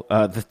cool.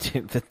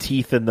 The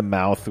teeth in the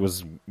mouth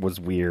was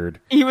weird.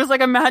 He was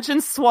like, imagine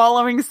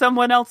swallowing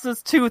someone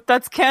else's tooth.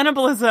 That's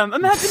cannibalism.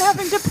 Imagine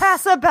having to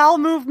pass a bowel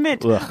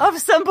movement of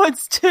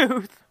someone's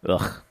tooth.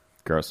 Ugh.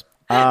 Gross.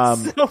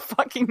 So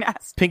fucking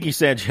nasty. Pinky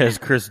Sanchez,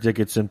 Chris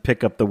Dickinson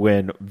pick up the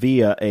win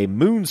via a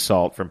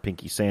moonsault from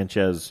Pinky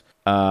Sanchez.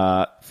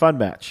 Fun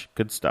match.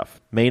 Good stuff.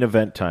 Main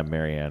event time,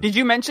 Marianne. Did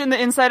you mention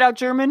the Inside Out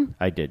German?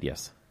 I did,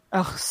 yes.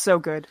 Oh, so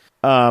good.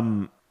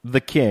 The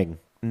King,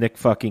 Nick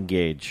fucking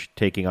Gage,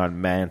 taking on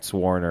Mance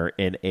Warner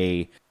in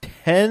a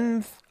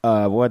 100,000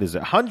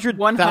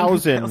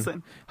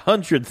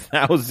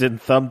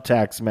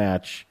 thumbtacks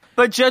match.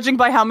 But judging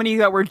by how many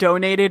that were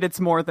donated, it's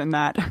more than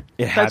that.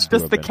 That's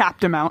just the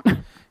capped amount.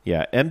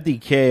 Yeah,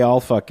 MDK all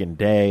fucking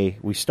day.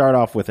 We start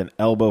off with an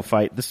elbow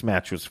fight. This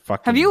match was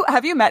fucking...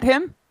 Have you met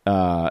him?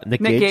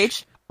 Nick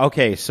Gage?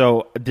 Okay,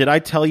 so did I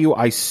tell you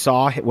I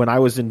saw when I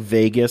was in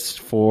Vegas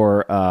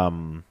for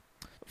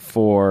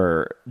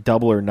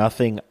Double or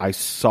Nothing, I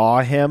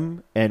saw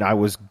him and I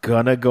was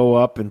gonna go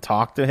up and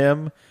talk to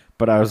him,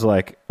 but I was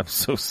like, I'm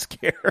so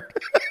scared.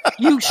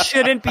 You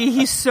shouldn't be.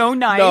 He's so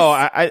nice. No,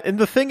 and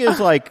the thing is,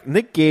 like,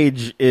 Nick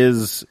Gage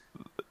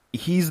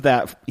he's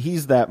that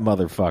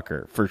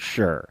motherfucker for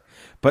sure.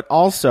 But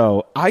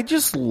also, I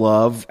just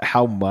love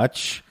how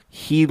much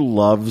he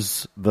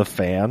loves the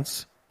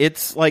fans.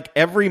 It's like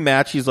every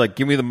match he's like,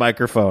 give me the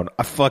microphone.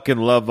 I fucking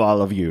love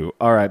all of you.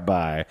 All right,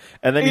 bye.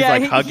 And then he's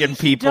like hugging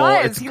people.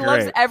 He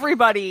loves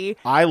everybody.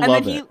 I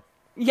love it.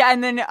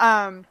 And then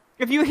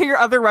if you hear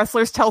other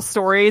wrestlers tell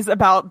stories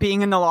about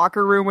being in the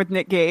locker room with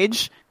Nick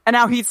Gage and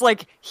how he's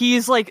like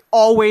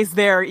always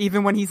there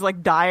even when he's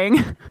like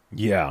dying.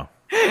 Yeah.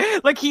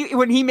 Like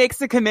when he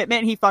makes a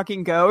commitment, he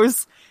fucking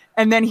goes.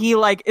 And then he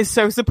like is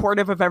so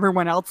supportive of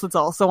everyone else that's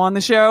also on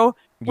the show,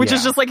 which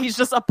is just like he's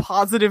just a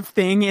positive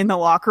thing in the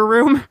locker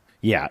room.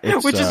 Yeah,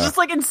 which is just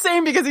like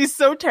insane because he's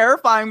so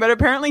terrifying, but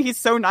apparently he's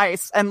so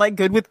nice and like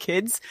good with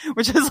kids,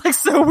 which is like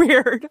so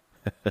weird.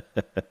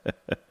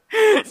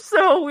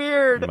 So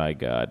weird. My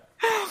God.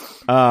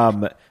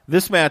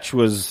 This match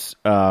was.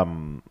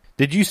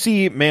 Did you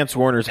see Mance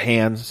Warner's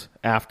hands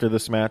after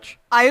this match?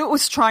 I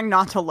was trying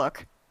not to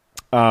look.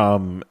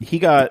 He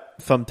got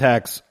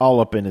thumbtacks all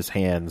up in his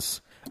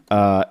hands.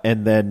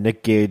 And then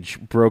Nick Gage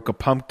broke a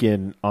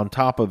pumpkin on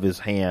top of his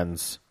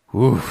hands.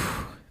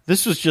 Oof.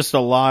 This was just a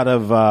lot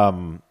of,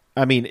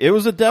 it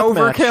was a death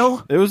match.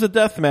 Overkill. It was a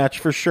death match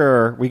for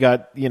sure. We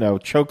got,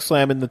 choke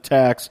slam in the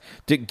tacks.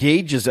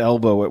 Gage's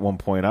elbow at one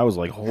point, I was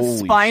like, holy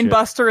Spine shit.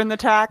 buster in the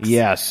tacks.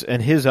 Yes,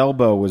 and his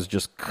elbow was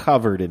just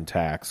covered in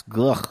tacks.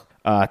 Ugh.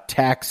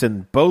 Tacks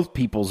in both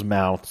people's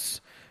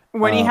mouths.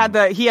 When he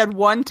had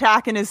one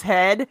tack in his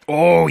head.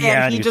 Oh,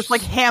 yeah. And he just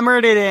like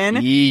hammered it in.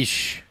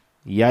 Yeesh.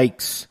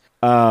 Yikes.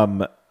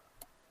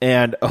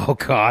 And oh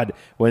God,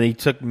 when he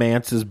took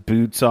Mance's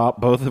boots off,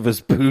 both of his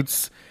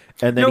boots,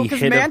 And then no, he because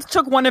hit Mance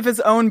took one of his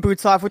own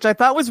boots off, which I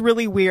thought was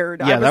really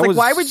weird. Yeah, I was like,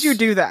 why would you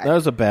do that? That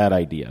was a bad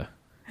idea.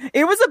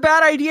 It was a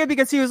bad idea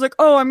because he was like,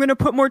 oh, I'm going to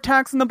put more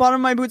tacks in the bottom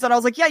of my boots. And I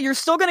was like, yeah, you're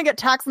still going to get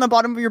tacks in the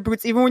bottom of your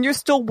boots even when you're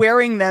still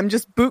wearing them.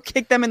 Just boot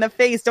kick them in the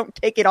face. Don't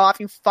take it off,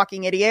 you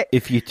fucking idiot.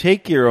 If you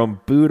take your own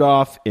boot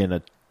off in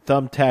a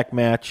thumbtack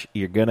match,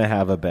 you're going to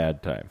have a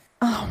bad time.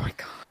 Oh, my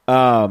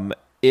God.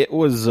 It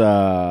was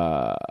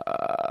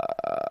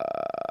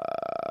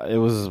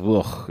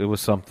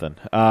something.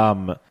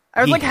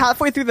 I was like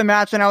halfway through the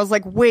match and I was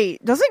like,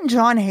 wait, doesn't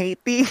John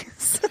hate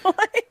these?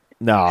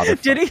 No.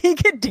 Did he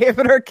get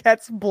David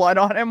Arquette's blood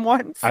on him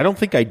once? I don't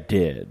think I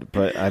did,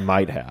 but I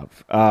might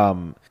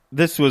have.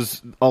 This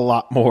was a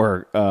lot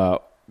more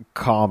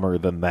calmer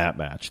than that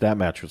match. That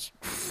match was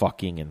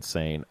fucking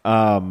insane.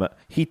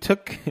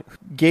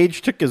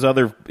 Gage took his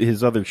other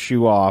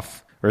shoe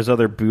off, or his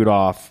other boot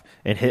off,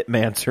 and hit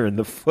Mansoor in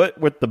the foot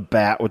with the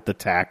bat with the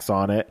tacks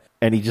on it,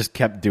 and he just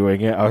kept doing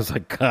it. I was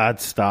like,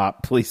 God,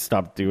 stop. Please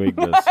stop doing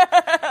this.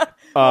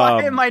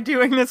 Why am I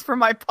doing this for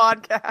my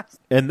podcast?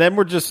 And then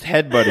we're just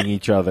headbutting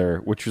each other,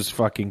 which was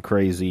fucking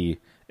crazy.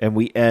 And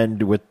we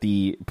end with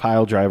the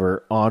pile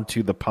driver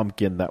onto the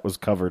pumpkin that was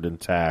covered in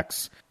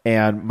tacks.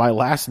 And my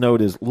last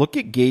note is, look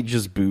at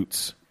Gage's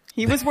boots.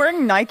 He was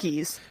wearing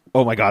Nikes.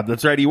 Oh my God,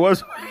 that's right. He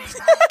was wearing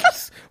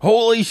Nikes.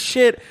 Holy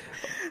shit.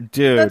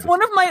 Dude. That's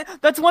one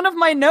of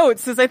my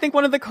notes, is I think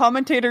one of the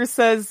commentators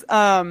says,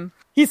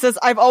 he says,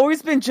 I've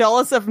always been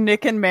jealous of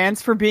Nick and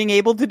Mance for being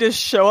able to just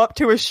show up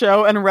to a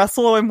show and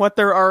wrestle in what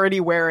they're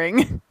already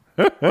wearing.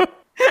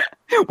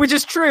 Which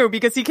is true,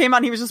 because he came out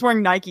and he was just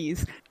wearing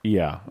Nikes.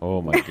 Yeah.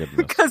 Oh my goodness.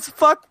 Because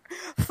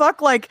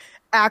fuck like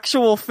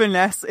actual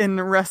finesse in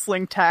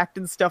wrestling tact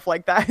and stuff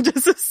like that.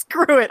 Just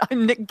screw it.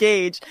 I'm Nick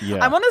Gage.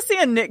 Yeah. I want to see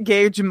a Nick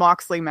Gage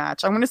Moxley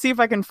match. I want to see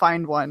if I can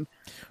find one.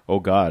 Oh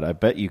God, I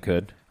bet you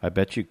could.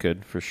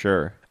 For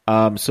sure.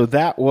 So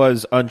that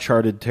was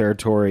Uncharted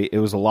Territory. It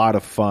was a lot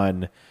of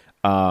fun.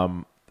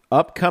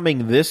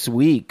 Upcoming this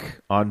week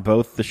on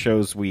both the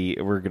shows,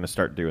 we're going to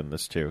start doing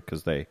this too,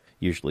 because they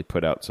usually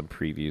put out some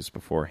previews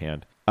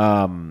beforehand.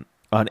 On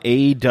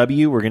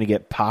AEW, we're going to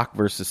get Pac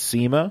versus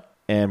CIMA,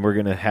 and we're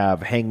going to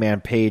have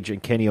Hangman Page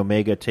and Kenny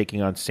Omega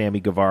taking on Sammy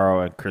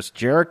Guevara and Chris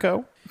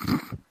Jericho.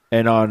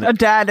 And on a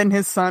dad and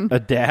his son.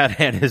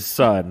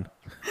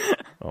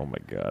 Oh my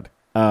God.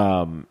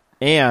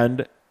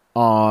 And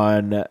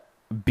on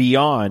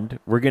Beyond,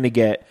 we're going to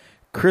get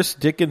Chris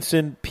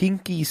Dickinson,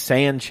 Pinky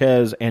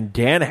Sanchez, and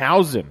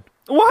Danhausen.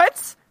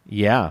 What?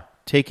 Yeah.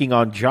 Taking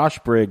on Josh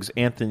Briggs,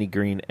 Anthony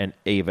Green, and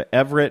Ava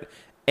Everett.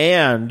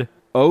 And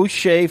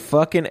O'Shea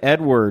fucking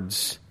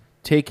Edwards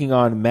taking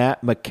on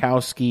Matt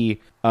Makowski.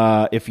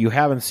 If you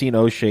haven't seen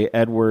O'Shea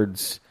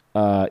Edwards,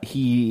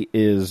 he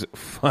is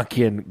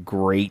fucking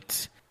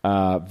great.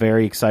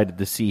 Very excited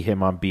to see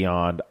him on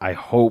Beyond. I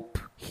hope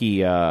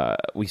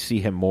we see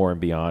him more in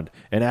Beyond.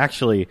 And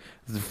actually,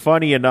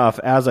 funny enough,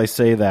 as I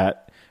say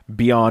that,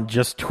 Beyond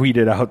just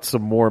tweeted out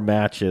some more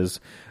matches.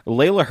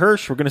 Layla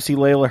Hirsch, we're going to see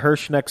Layla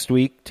Hirsch next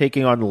week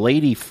taking on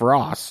Lady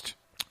Frost.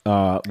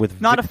 A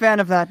fan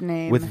of that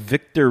name. With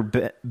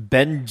Victor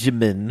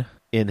Benjamin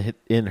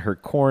in her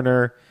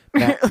corner.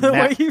 The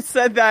way you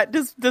said that,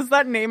 does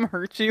that name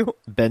hurt you?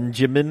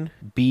 Benjamin,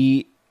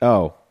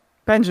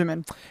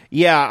 Benjamin.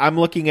 Yeah, I'm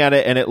looking at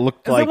it and it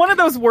looked like... Is it one of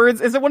those words?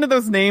 Is it one of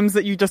those names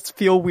that you just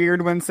feel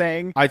weird when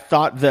saying? I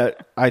thought the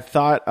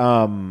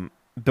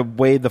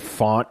way the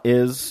font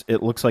is,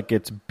 it looks like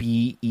it's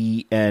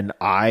Beniamin,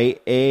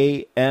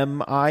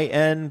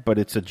 but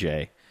it's a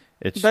J.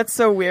 That's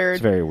so weird.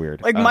 It's very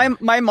weird. Like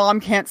my mom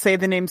can't say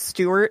the name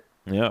Stewart.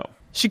 No.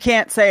 She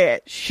can't say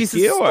it. She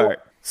says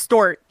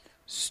Stort.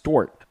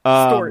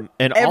 And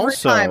every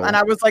also, time, and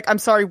I was like, I'm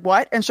sorry,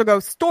 what? And she'll go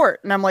Stort,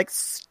 and I'm like,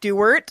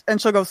 Stewart,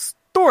 and she'll go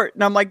Stort,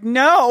 and I'm like,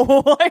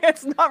 no,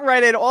 it's not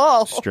right at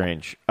all.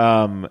 Strange.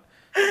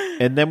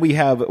 And then we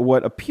have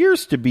what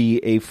appears to be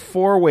a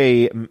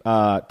 4-way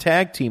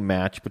tag team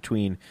match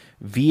between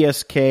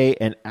VSK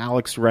and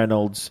Alex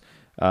Reynolds,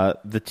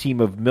 the team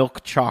of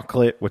Milk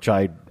Chocolate, which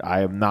I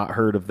have not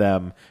heard of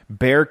them,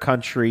 Bear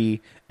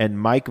Country, and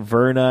Mike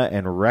Verna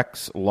and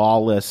Rex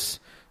Lawless.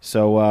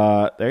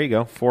 So there you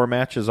go. 4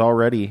 matches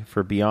already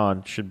for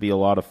Beyond. Should be a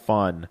lot of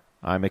fun.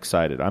 I'm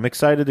excited. I'm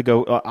excited to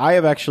go. I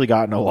have actually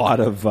gotten a lot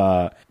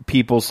of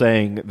people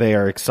saying they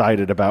are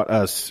excited about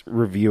us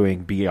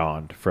reviewing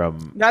Beyond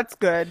from. That's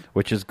good.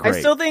 Which is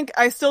great.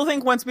 I still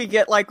think once we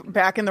get like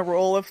back in the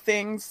roll of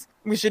things,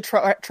 we should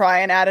try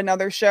and add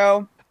another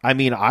show. I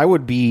mean, I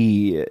would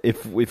be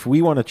if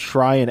we want to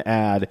try and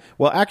add.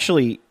 Well,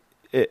 actually,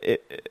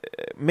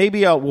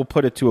 maybe we'll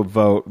put it to a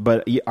vote.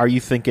 But are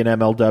you thinking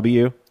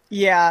MLW?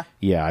 Yeah.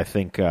 Yeah, I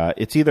think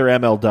it's either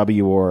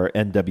MLW or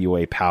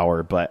NWA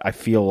Power, but I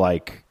feel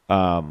like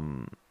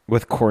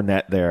with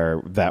Cornette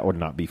there, that would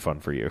not be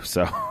fun for you.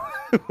 So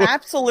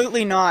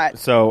absolutely not.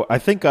 So I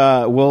think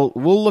we'll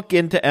look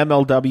into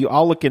MLW.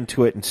 I'll look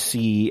into it and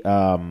see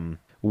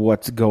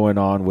what's going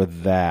on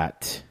with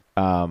that.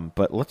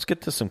 But let's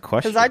get to some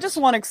questions. Because I just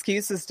want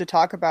excuses to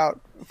talk about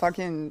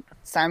fucking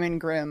Simon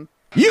Grimm.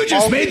 You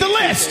just made the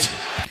list!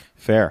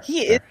 Fair.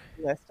 He is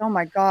list. Oh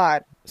my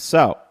God.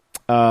 So,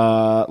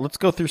 let's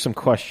go through some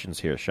questions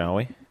here, shall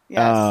we?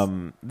 Yes.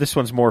 This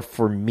one's more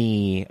for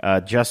me.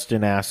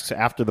 Justin asks,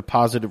 after the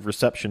positive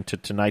reception to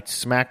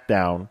tonight's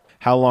SmackDown,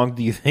 how long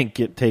do you think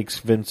it takes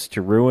Vince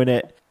to ruin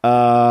it?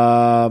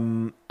 I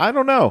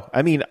don't know.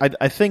 I mean,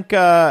 I think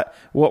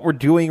what we're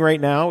doing right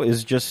now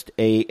is just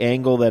a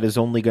angle that is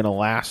only going to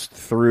last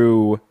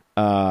through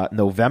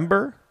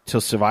November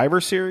till Survivor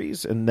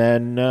Series, and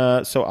then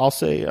so I'll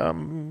say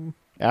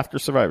after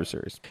Survivor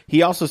Series.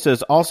 He also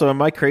says, also,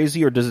 am I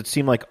crazy, or does it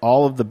seem like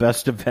all of the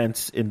best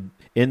events in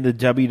the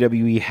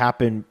WWE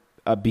happen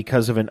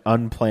because of an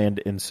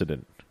unplanned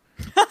incident?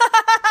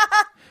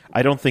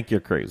 I don't think you're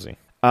crazy.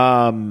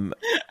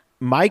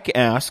 Mike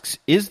asks,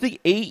 is the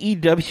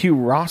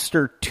AEW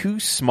roster too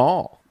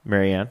small?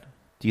 Marianne,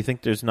 do you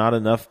think there's not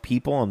enough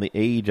people on the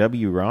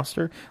AEW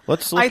roster?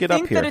 Let's look it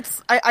up here.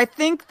 I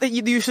think that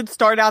you should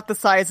start out the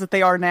size that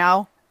they are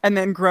now and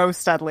then grow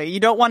steadily. You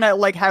don't want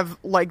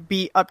to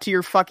be up to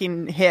your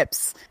fucking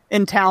hips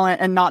in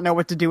talent and not know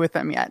what to do with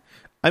them yet.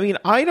 I mean,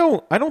 I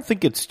don't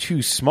think it's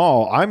too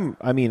small. I'm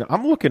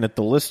looking at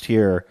the list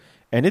here,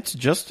 and it's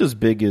just as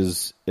big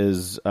as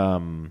NXT's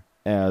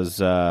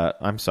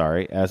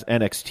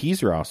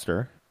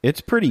roster.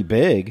 It's pretty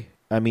big.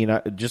 I mean,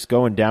 just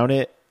going down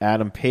it,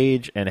 Adam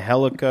Page,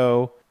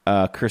 Angelico,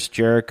 Chris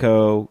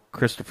Jericho,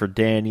 Christopher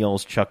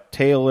Daniels, Chuck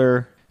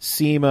Taylor,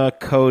 Cena,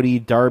 Cody,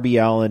 Darby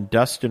Allin,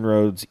 Dustin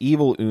Rhodes,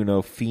 Evil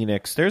Uno,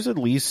 Phoenix. There's at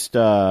least,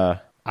 I'd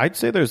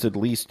say there's at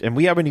least, and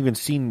we haven't even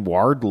seen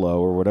Wardlow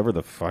or whatever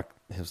the fuck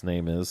his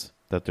name is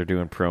that they're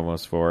doing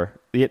promos for.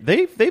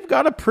 They've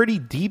got a pretty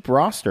deep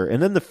roster.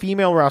 And then the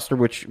female roster,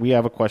 which we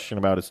have a question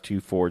about, is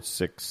 2, 4,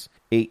 6,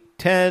 8,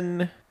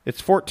 10. It's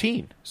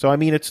 14. So, I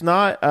mean, it's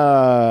not,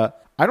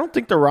 I don't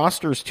think the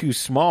roster is too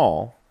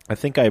small. I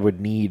think I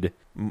would need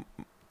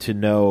to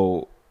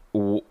know,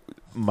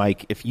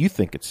 Mike, if you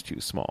think it's too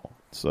small.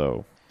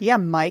 So yeah,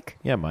 Mike.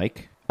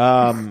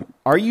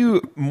 Are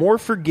you more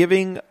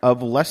forgiving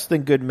of less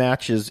than good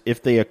matches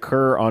if they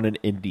occur on an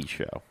indie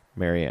show,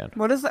 Marianne?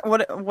 What is that?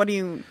 What do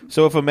you?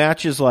 So if a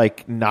match is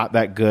like not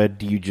that good,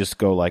 do you just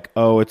go like,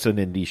 oh, it's an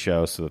indie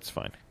show, so that's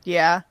fine?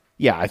 Yeah.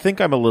 Yeah, I think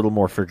I'm a little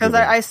more forgiving.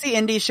 Because I see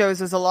indie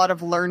shows as a lot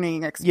of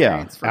learning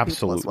experience for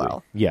absolutely. people as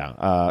well.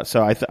 Yeah,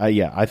 so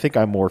I think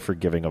I'm more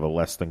forgiving of a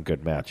less than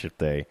good match if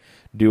they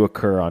do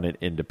occur on an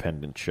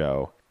independent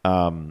show.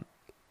 And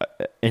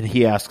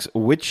he asks,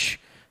 which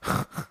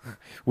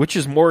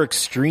is more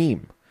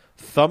extreme,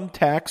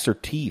 thumbtacks or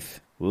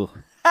teeth? Ugh.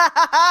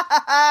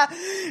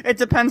 It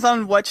depends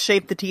on what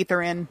shape the teeth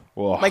are in.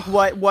 Ugh. Like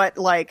what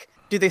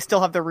do they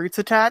still have the roots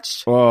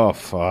attached? Oh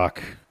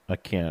fuck, I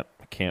can't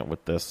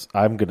with this.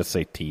 I'm gonna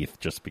say teeth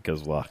just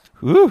because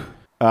whew.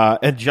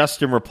 And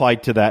Justin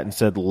replied to that and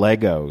said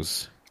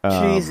Legos.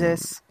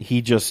 Jesus.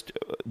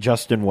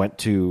 Justin went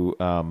to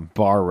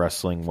bar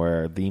wrestling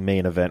where the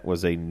main event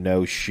was a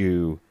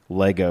no-shoe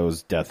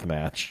Legos death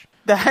match.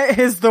 That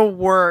is the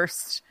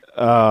worst.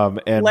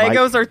 And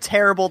Legos are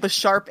terrible. The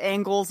sharp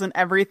angles and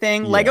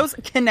everything. Yeah. Legos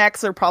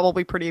Kinects are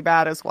probably pretty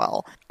bad as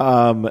well.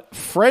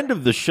 Friend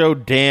of the show,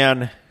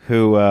 Dan,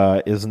 who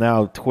is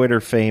now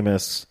Twitter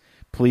famous.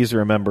 Please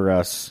remember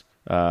us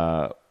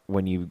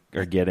when you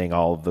are getting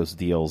all of those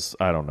deals.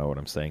 I don't know what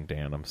I'm saying,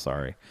 Dan. I'm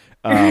sorry.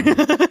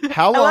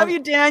 How long? I love you,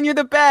 Dan. You're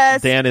the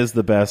best. Dan is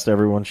the best.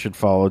 Everyone should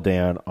follow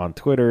Dan on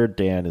Twitter.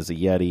 Dan is a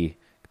Yeti.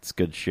 It's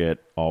good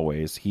shit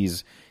always. He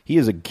is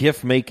a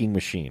GIF making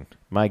machine.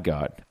 My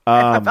God.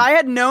 If I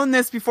had known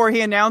this before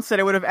he announced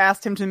it, I would have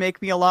asked him to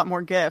make me a lot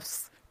more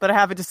GIFs. But I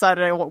haven't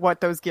decided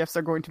what those GIFs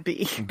are going to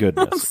be.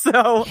 Goodness.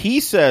 So he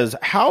says,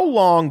 how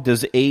long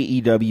does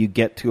AEW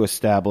get to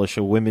establish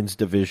a women's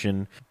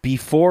division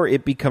before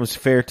it becomes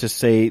fair to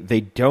say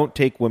they don't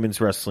take women's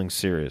wrestling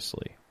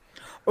seriously?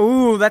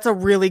 Ooh, that's a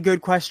really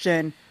good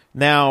question.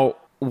 Now,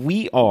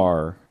 we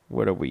are,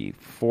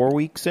 4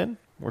 weeks in?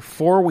 We're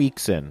 4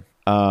 weeks in.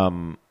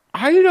 I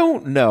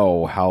don't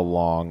know how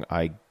long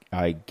I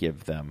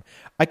give them.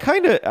 I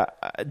kind of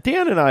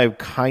Dan and I have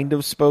kind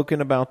of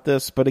spoken about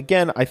this, but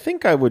again, I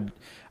think I would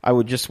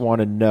just want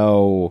to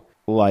know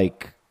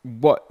like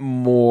what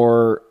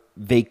more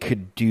they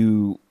could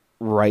do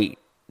right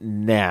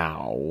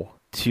now.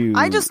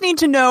 I just need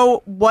to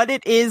know what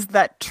it is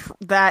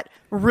that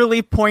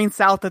really points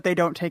out that they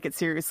don't take it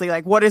seriously.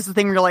 Like, what is the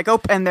thing you're like, oh,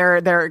 and there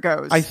it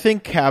goes. I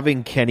think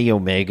having Kenny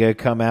Omega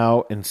come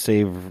out and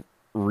save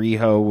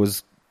Riho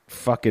was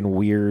fucking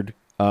weird.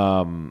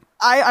 I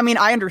mean,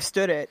 I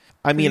understood it.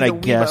 I mean, I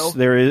guess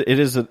there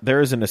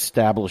is an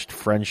established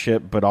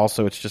friendship, but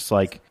also it's just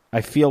like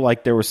I feel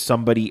like there was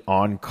somebody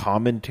on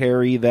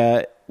commentary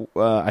that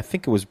I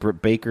think it was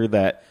Britt Baker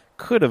that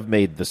could have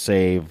made the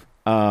save.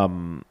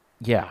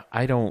 Yeah,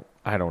 I don't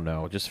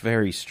know. Just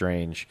very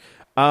strange.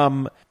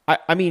 I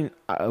mean,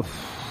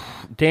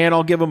 Dan,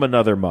 I'll give him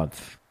another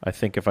month. I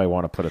think if I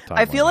want to put a time.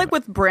 I feel like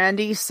with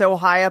Brandy so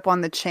high up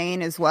on the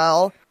chain as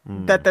well,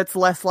 that's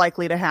less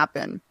likely to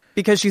happen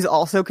because she's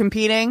also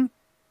competing.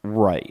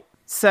 Right.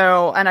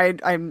 So,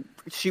 and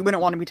she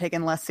wouldn't want to be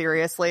taken less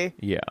seriously.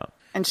 Yeah.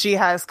 And she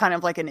has kind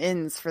of like an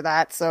ins for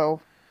that.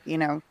 So, you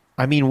know.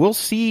 I mean, we'll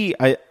see.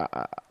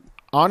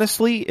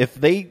 Honestly, if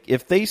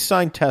they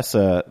sign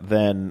Tessa,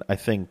 then I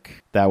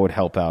think that would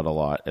help out a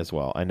lot as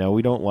well. I know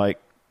we don't like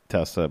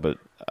Tessa, but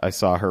I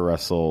saw her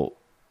wrestle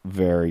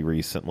very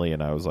recently,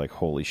 and I was like,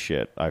 holy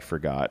shit, I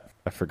forgot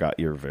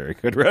you're a very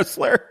good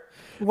wrestler.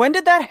 When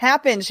did that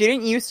happen? She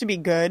didn't used to be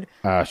good.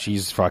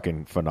 She's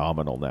fucking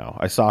phenomenal now.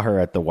 I saw her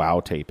at the WoW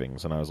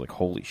tapings, and I was like,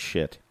 holy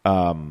shit.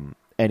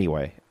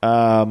 Anyway,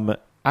 I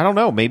don't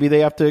know. Maybe they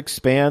have to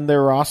expand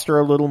their roster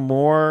a little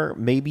more.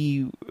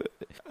 Maybe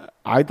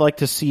I'd like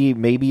to see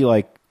maybe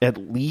like at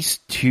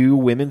least 2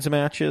 women's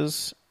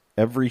matches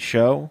every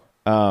show.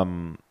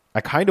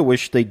 I kind of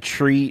wish they'd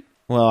treat...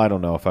 Well, I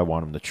don't know if I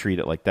want them to treat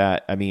it like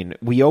that. I mean,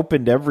 we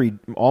opened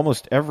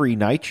almost every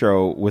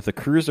Nitro with a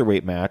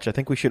cruiserweight match. I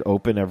think we should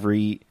open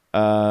every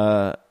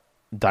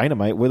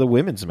Dynamite with a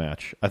women's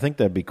match. I think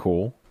that'd be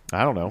cool.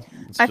 I don't know.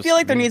 I feel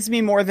like there needs to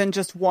be more than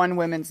just one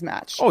women's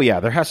match. Oh, yeah.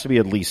 There has to be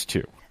at least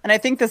 2. And I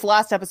think this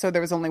last episode,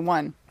 there was only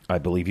one. I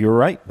believe you were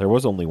right. There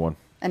was only one.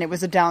 And it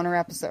was a downer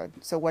episode.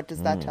 So what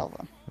does that tell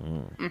them?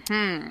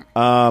 Mm-hmm.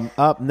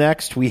 Up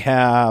next, we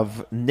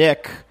have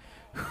Nick,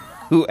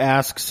 who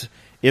asks...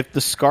 If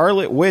the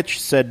Scarlet Witch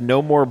said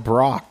no more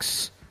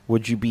Brocks,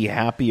 would you be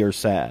happy or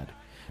sad?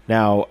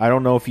 Now, I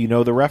don't know if you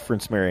know the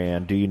reference,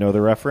 Marianne. Do you know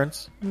the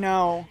reference?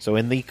 No. So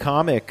in the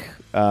comic,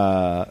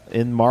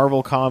 in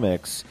Marvel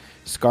Comics,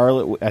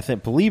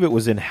 believe it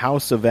was in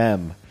House of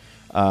M,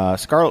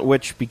 Scarlet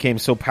Witch became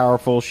so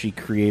powerful she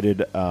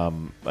created,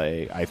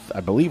 I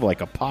believe,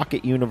 like a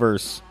pocket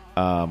universe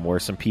where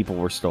some people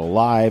were still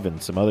alive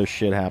and some other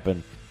shit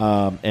happened.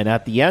 And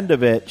at the end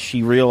of it,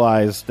 she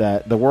realized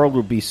that the world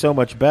would be so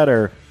much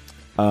better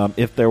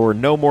if there were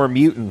no more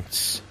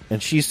mutants.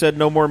 And she said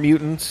no more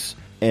mutants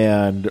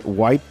and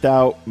wiped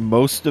out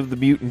most of the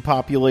mutant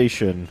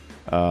population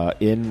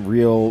in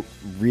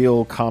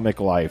real comic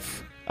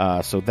life.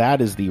 So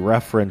that is the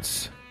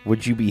reference.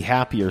 Would you be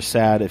happy or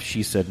sad if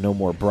she said no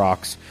more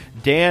Brocks?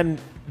 Dan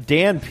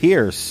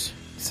Pierce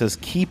says,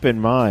 keep in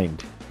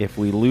mind, if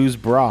we lose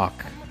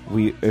Brock...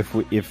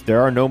 If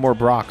there are no more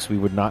Brocks, we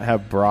would not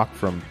have Brock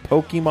from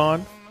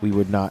Pokemon. We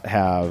would not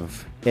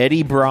have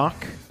Eddie Brock,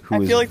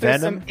 who is I feel like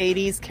Venom.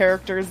 there's some 80s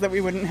characters that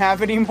we wouldn't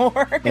have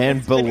anymore.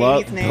 And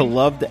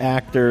beloved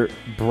actor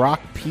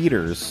Brock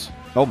Peters.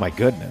 Oh my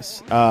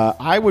goodness.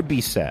 I would be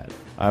sad.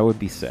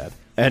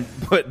 And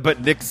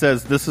but Nick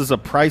says this is a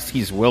price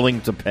he's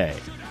willing to pay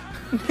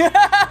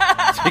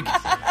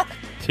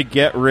to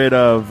get rid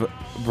of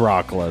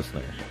Brock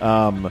Lesnar.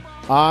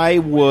 I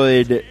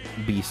would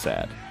be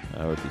sad.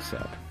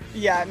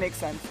 Yeah, it makes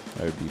sense.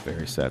 I would be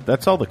very sad.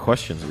 That's all the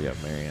questions we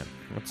have, Marianne.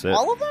 That's it.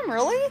 All of them,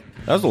 really?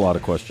 That was a lot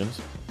of questions,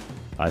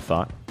 I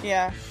thought.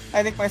 Yeah,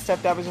 I think my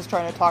stepdad was just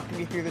trying to talk to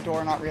me through the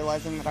door, not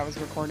realizing that I was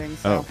recording.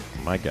 So. Oh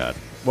my god!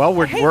 Well,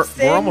 we're almost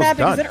that done.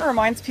 Because it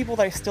reminds people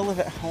that I still live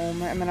at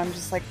home, and then I'm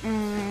just like,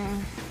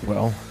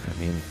 Well, I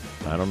mean,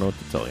 I don't know what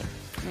to tell you.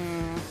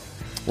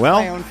 Well,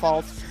 my own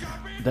fault.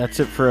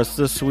 That's it for us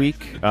this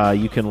week.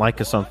 You can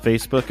like us on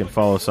Facebook and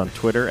follow us on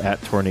Twitter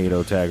at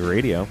Tornado Tag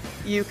Radio.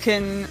 You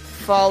can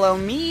follow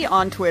me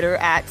on Twitter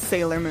at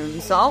Sailor Moon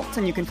Salt,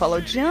 and you can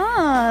follow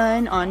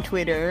John on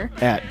Twitter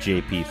at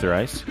JP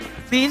Thrice.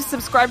 Please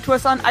subscribe to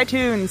us on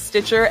iTunes,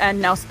 Stitcher,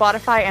 and now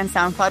Spotify and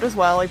SoundCloud as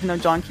well, even though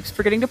John keeps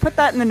forgetting to put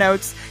that in the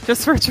notes.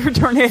 Just search for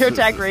Tornado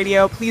Tag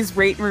Radio. Please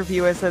rate and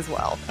review us as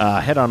well.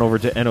 Head on over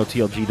to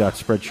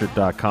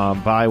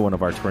notlg.spreadshirt.com. Buy one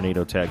of our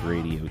Tornado Tag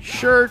Radio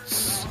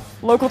shirts.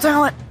 Local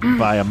talent.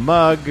 Buy a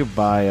mug.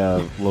 Buy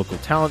a local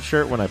talent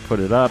shirt when I put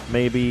it up,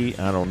 maybe.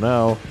 I don't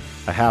know.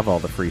 I have all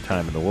the free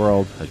time in the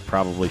world. I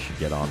probably should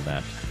get on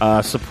that.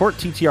 Support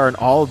TTR and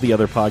all of the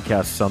other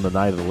podcasts on the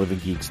Night of the Living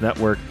Geeks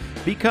Network.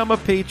 Become a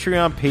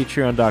Patreon,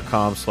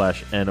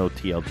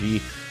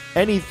 patreon.com/NOTLG.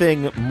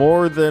 Anything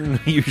more than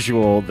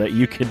usual that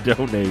you can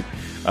donate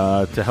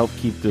to help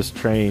keep this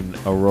train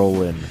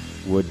a-rolling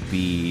would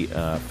be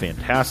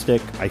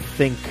fantastic. I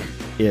think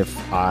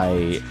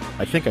I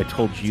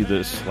told you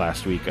this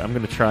last week. I'm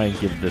going to try and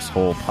give this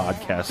whole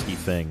podcasty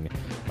thing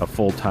a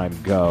full-time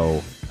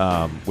go,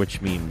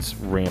 which means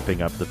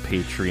ramping up the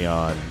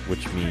Patreon,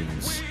 which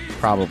means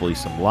probably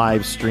some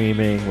live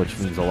streaming, which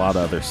means a lot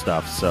of other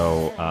stuff.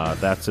 So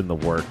that's in the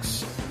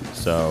works.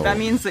 So that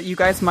means that you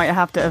guys might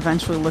have to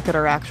eventually look at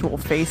our actual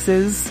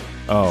faces.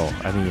 Oh,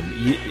 I mean,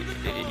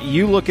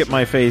 you look at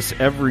my face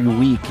every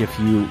week if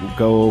you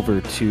go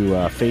over to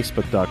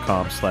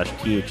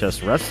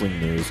facebook.com/THS Wrestling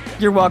News.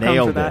 You're welcome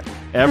for that.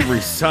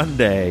 Every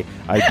Sunday,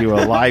 I do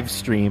a live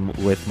stream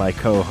with my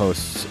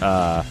co-hosts,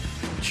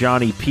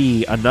 Johnny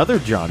P, another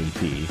Johnny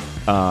P,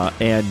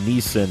 and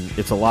Neeson.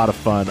 It's a lot of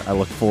fun. I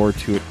look forward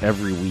to it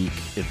every week.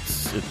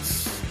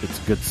 It's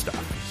good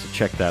stuff.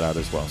 Check that out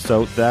as well.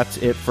 So that's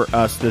it for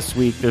us this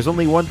week. There's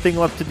only one thing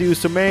left to do,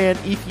 so man,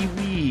 if you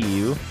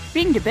will,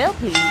 ring the bell,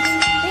 please.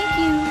 Thank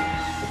you.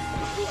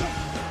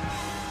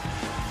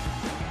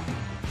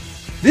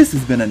 This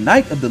has been a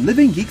Night of the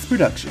Living Geeks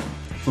production.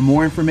 For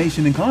more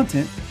information and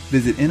content,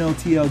 visit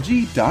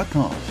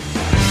NOTLG.com.